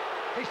get it.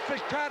 He's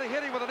trying to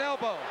hit him with an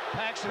elbow.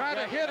 Paxson trying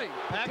to hit him.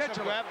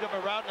 Paxson grabbed him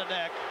around the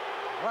neck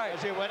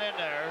as he went in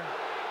there.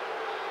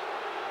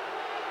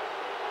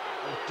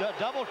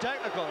 Double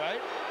technical,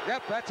 right?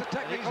 Yep, that's a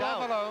technical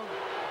on Malone.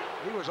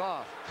 He was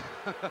off.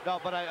 No,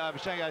 but I'm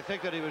saying I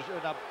think that he was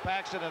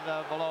Paxson and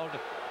Malone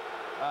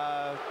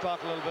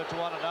talk a little bit to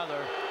one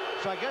another.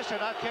 So I guess they're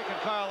not kicking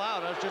Karl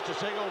out. That's just a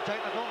single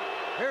technical.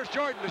 Here's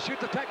Jordan to shoot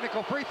the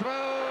technical free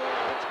throw.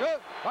 It's good.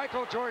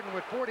 Michael Jordan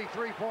with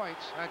 43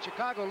 points. And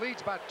Chicago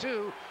leads by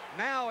 2.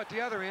 Now at the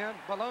other end,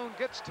 Malone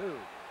gets 2.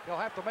 He'll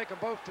have to make them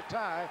both to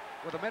tie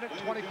with 1 minute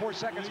 24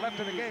 seconds left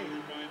in the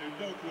game.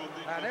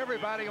 And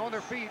everybody on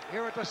their feet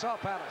here at the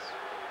Salt Palace.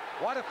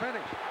 What a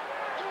finish.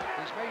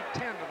 He's made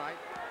 10 tonight.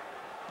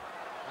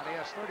 And he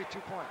has 32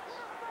 points.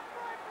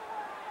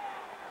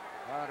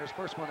 His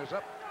first one is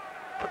up.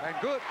 And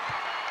good.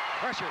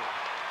 Pressure.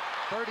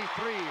 33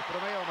 for the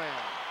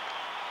mailman.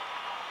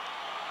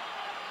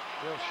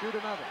 He'll shoot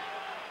another.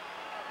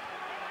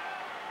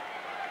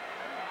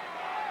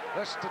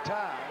 This to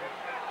tie.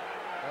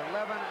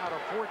 11 out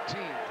of 14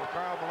 for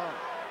Karl Malone.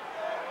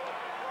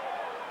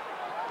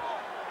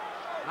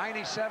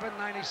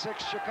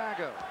 97-96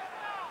 Chicago.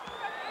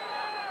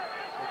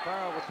 So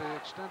Karl with the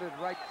extended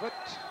right foot.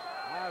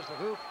 Has the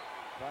hoop,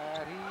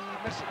 but he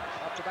misses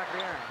up the back of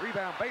the iron.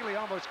 Rebound, Bailey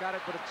almost got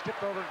it, but it's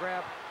tipped over and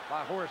grabbed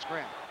by Horace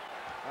Grant.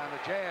 And the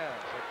Jazz,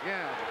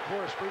 again, the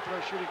poorest free throw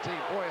shooting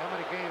team. Boy, how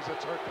many games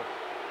that's hurt them.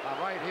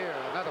 Right here,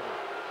 another one.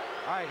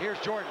 All right, here's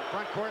Jordan,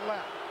 front court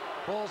left.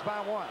 Bulls by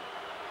 1.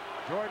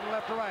 Jordan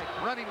left to right,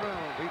 running room.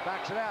 He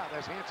backs it out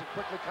as Hanson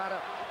quickly caught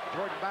up.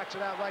 Jordan backs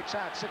it out right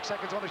side. 6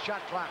 seconds on the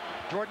shot clock.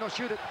 Jordan will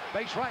shoot it.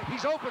 Base right.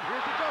 He's open.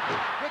 Here's the jumper.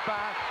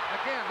 Goodbye.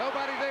 Again,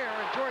 nobody there,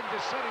 and Jordan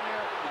just sitting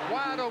there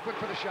wide open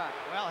for the shot.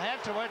 Well,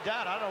 Hanson went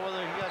down. I don't know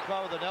whether he got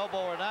caught with an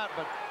elbow or not,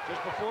 but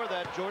just before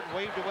that, Jordan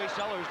waved away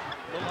Sellers.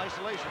 A little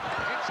isolation.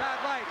 Inside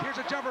right, here's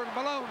a jumper.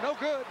 Malone, no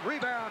good.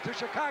 Rebound to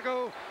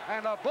Chicago,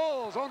 and the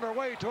Bulls on their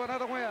way to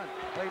another win.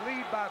 They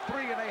lead by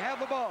 3, and they have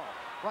the ball.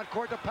 Front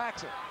court to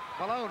Paxson.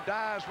 Malone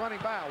dives running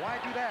by. Why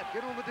do that?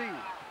 Get on the D.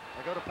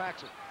 They go to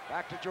Paxson.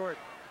 Back to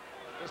Jordan.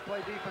 Let's play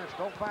defense.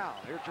 Don't foul.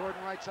 Here's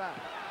Jordan right side.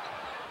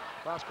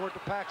 Cross court to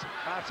Paxson.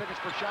 5 seconds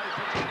per shot.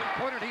 He takes a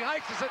three-pointer and he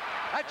ices it.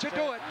 That should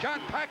do it. John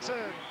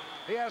Paxson.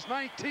 He has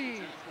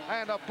 19.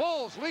 And the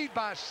Bulls lead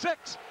by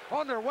 6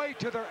 on their way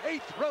to their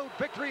 8th road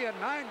victory in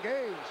 9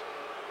 games.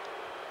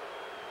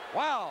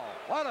 Wow.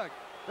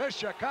 This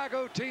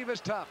Chicago team is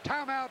tough.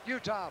 Timeout,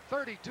 Utah.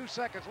 32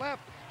 seconds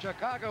left.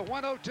 Chicago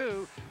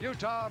 102.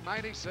 Utah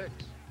 96.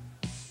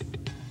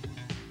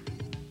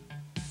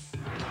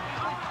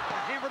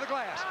 Hammer the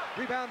glass.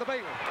 Rebound to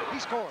Baylor. He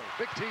scores.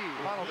 Big T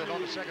followed it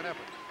on the second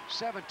effort.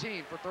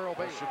 17 for Thurl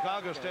Baylor.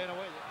 Chicago staying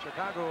away.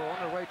 Chicago on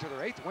their way to their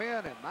 8th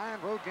win in 9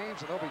 road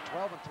games, and they'll be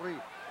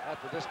 12-3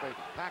 after this baby.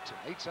 Paxson,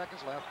 8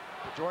 seconds left.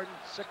 To Jordan,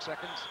 6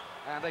 seconds,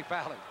 and they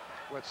foul him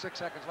with 6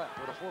 seconds left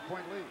with a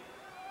 4-point lead.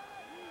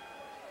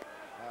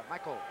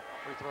 Michael,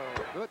 free throw,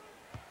 good.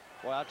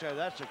 Well, I'll tell you,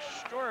 that's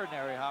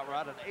extraordinary, Hot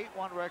Rod. An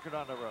 8-1 record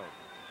on the road.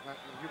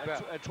 You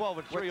bet. At 12-3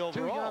 with overall.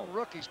 2 young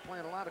rookies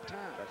playing a lot of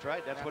time. That's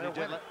right. That's what he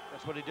did.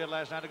 That's what he did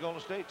last night at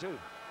Golden State too.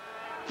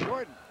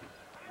 Jordan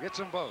gets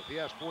them both. He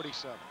has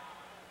 47.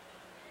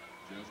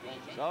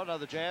 So now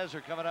the Jazz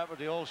are coming up with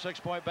the old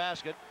 6-point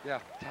basket. Yeah.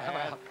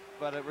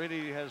 But it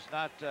really has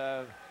not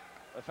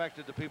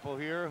affected the people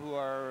here who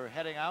are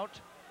heading out.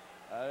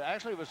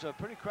 Actually, it was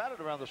pretty crowded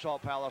around the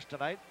Salt Palace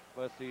tonight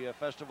with the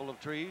Festival of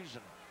Trees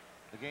and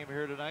the game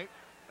here tonight.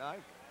 I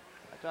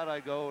thought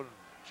I'd go and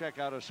check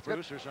out a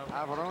spruce or something.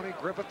 Averoni,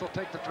 Griffith will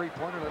take the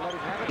three-pointer. They let him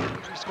have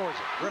it. He scores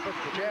it. Griffith,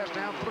 the Jazz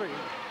down 3.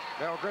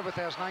 Darrell Griffith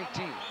has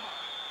 19.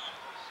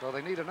 So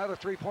they need another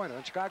three-pointer.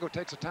 And Chicago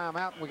takes a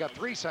timeout. And we got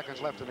 3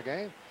 seconds left in the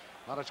game.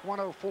 Now it's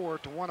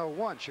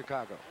 104-101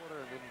 Chicago.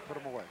 And didn't put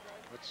them away.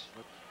 Let's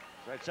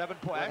right, 7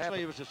 point.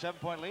 Actually, it was a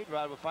 7-point lead,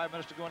 Rod, with 5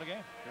 minutes to go in the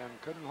game. And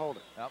couldn't hold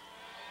it. Yep.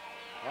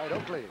 All right,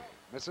 Oakley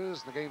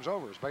misses. The game's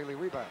over as Bailey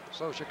rebounds.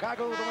 So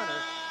Chicago the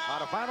winner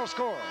on a final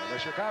score. The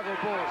Chicago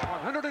Bulls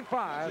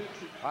 105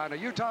 on the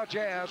Utah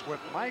Jazz with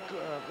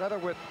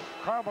with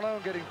Karl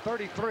Malone getting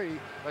 33.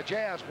 The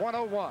Jazz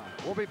 101.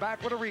 We'll be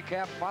back with a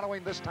recap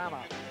following this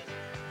timeout.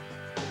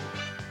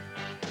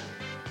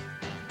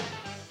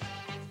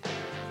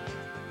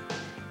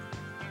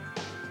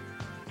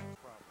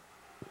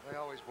 They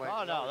always blame.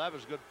 Oh no, that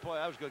was a good play.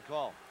 That was a good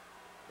call.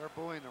 They're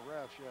booing the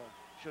refs, yeah.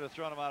 Should have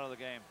thrown him out of the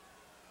game.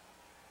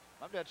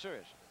 I'm dead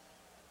serious.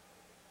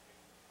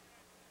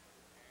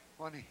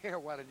 On the air,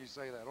 why didn't you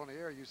say that? On the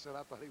air, you said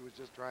I thought he was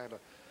just trying to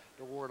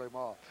ward him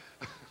off.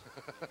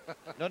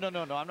 No.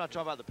 I'm not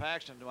talking about the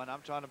Paxton one.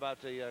 I'm talking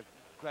about the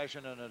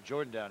crashing in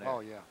Jordan down there.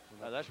 Oh, yeah.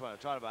 That's what I'm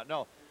talking about.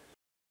 No,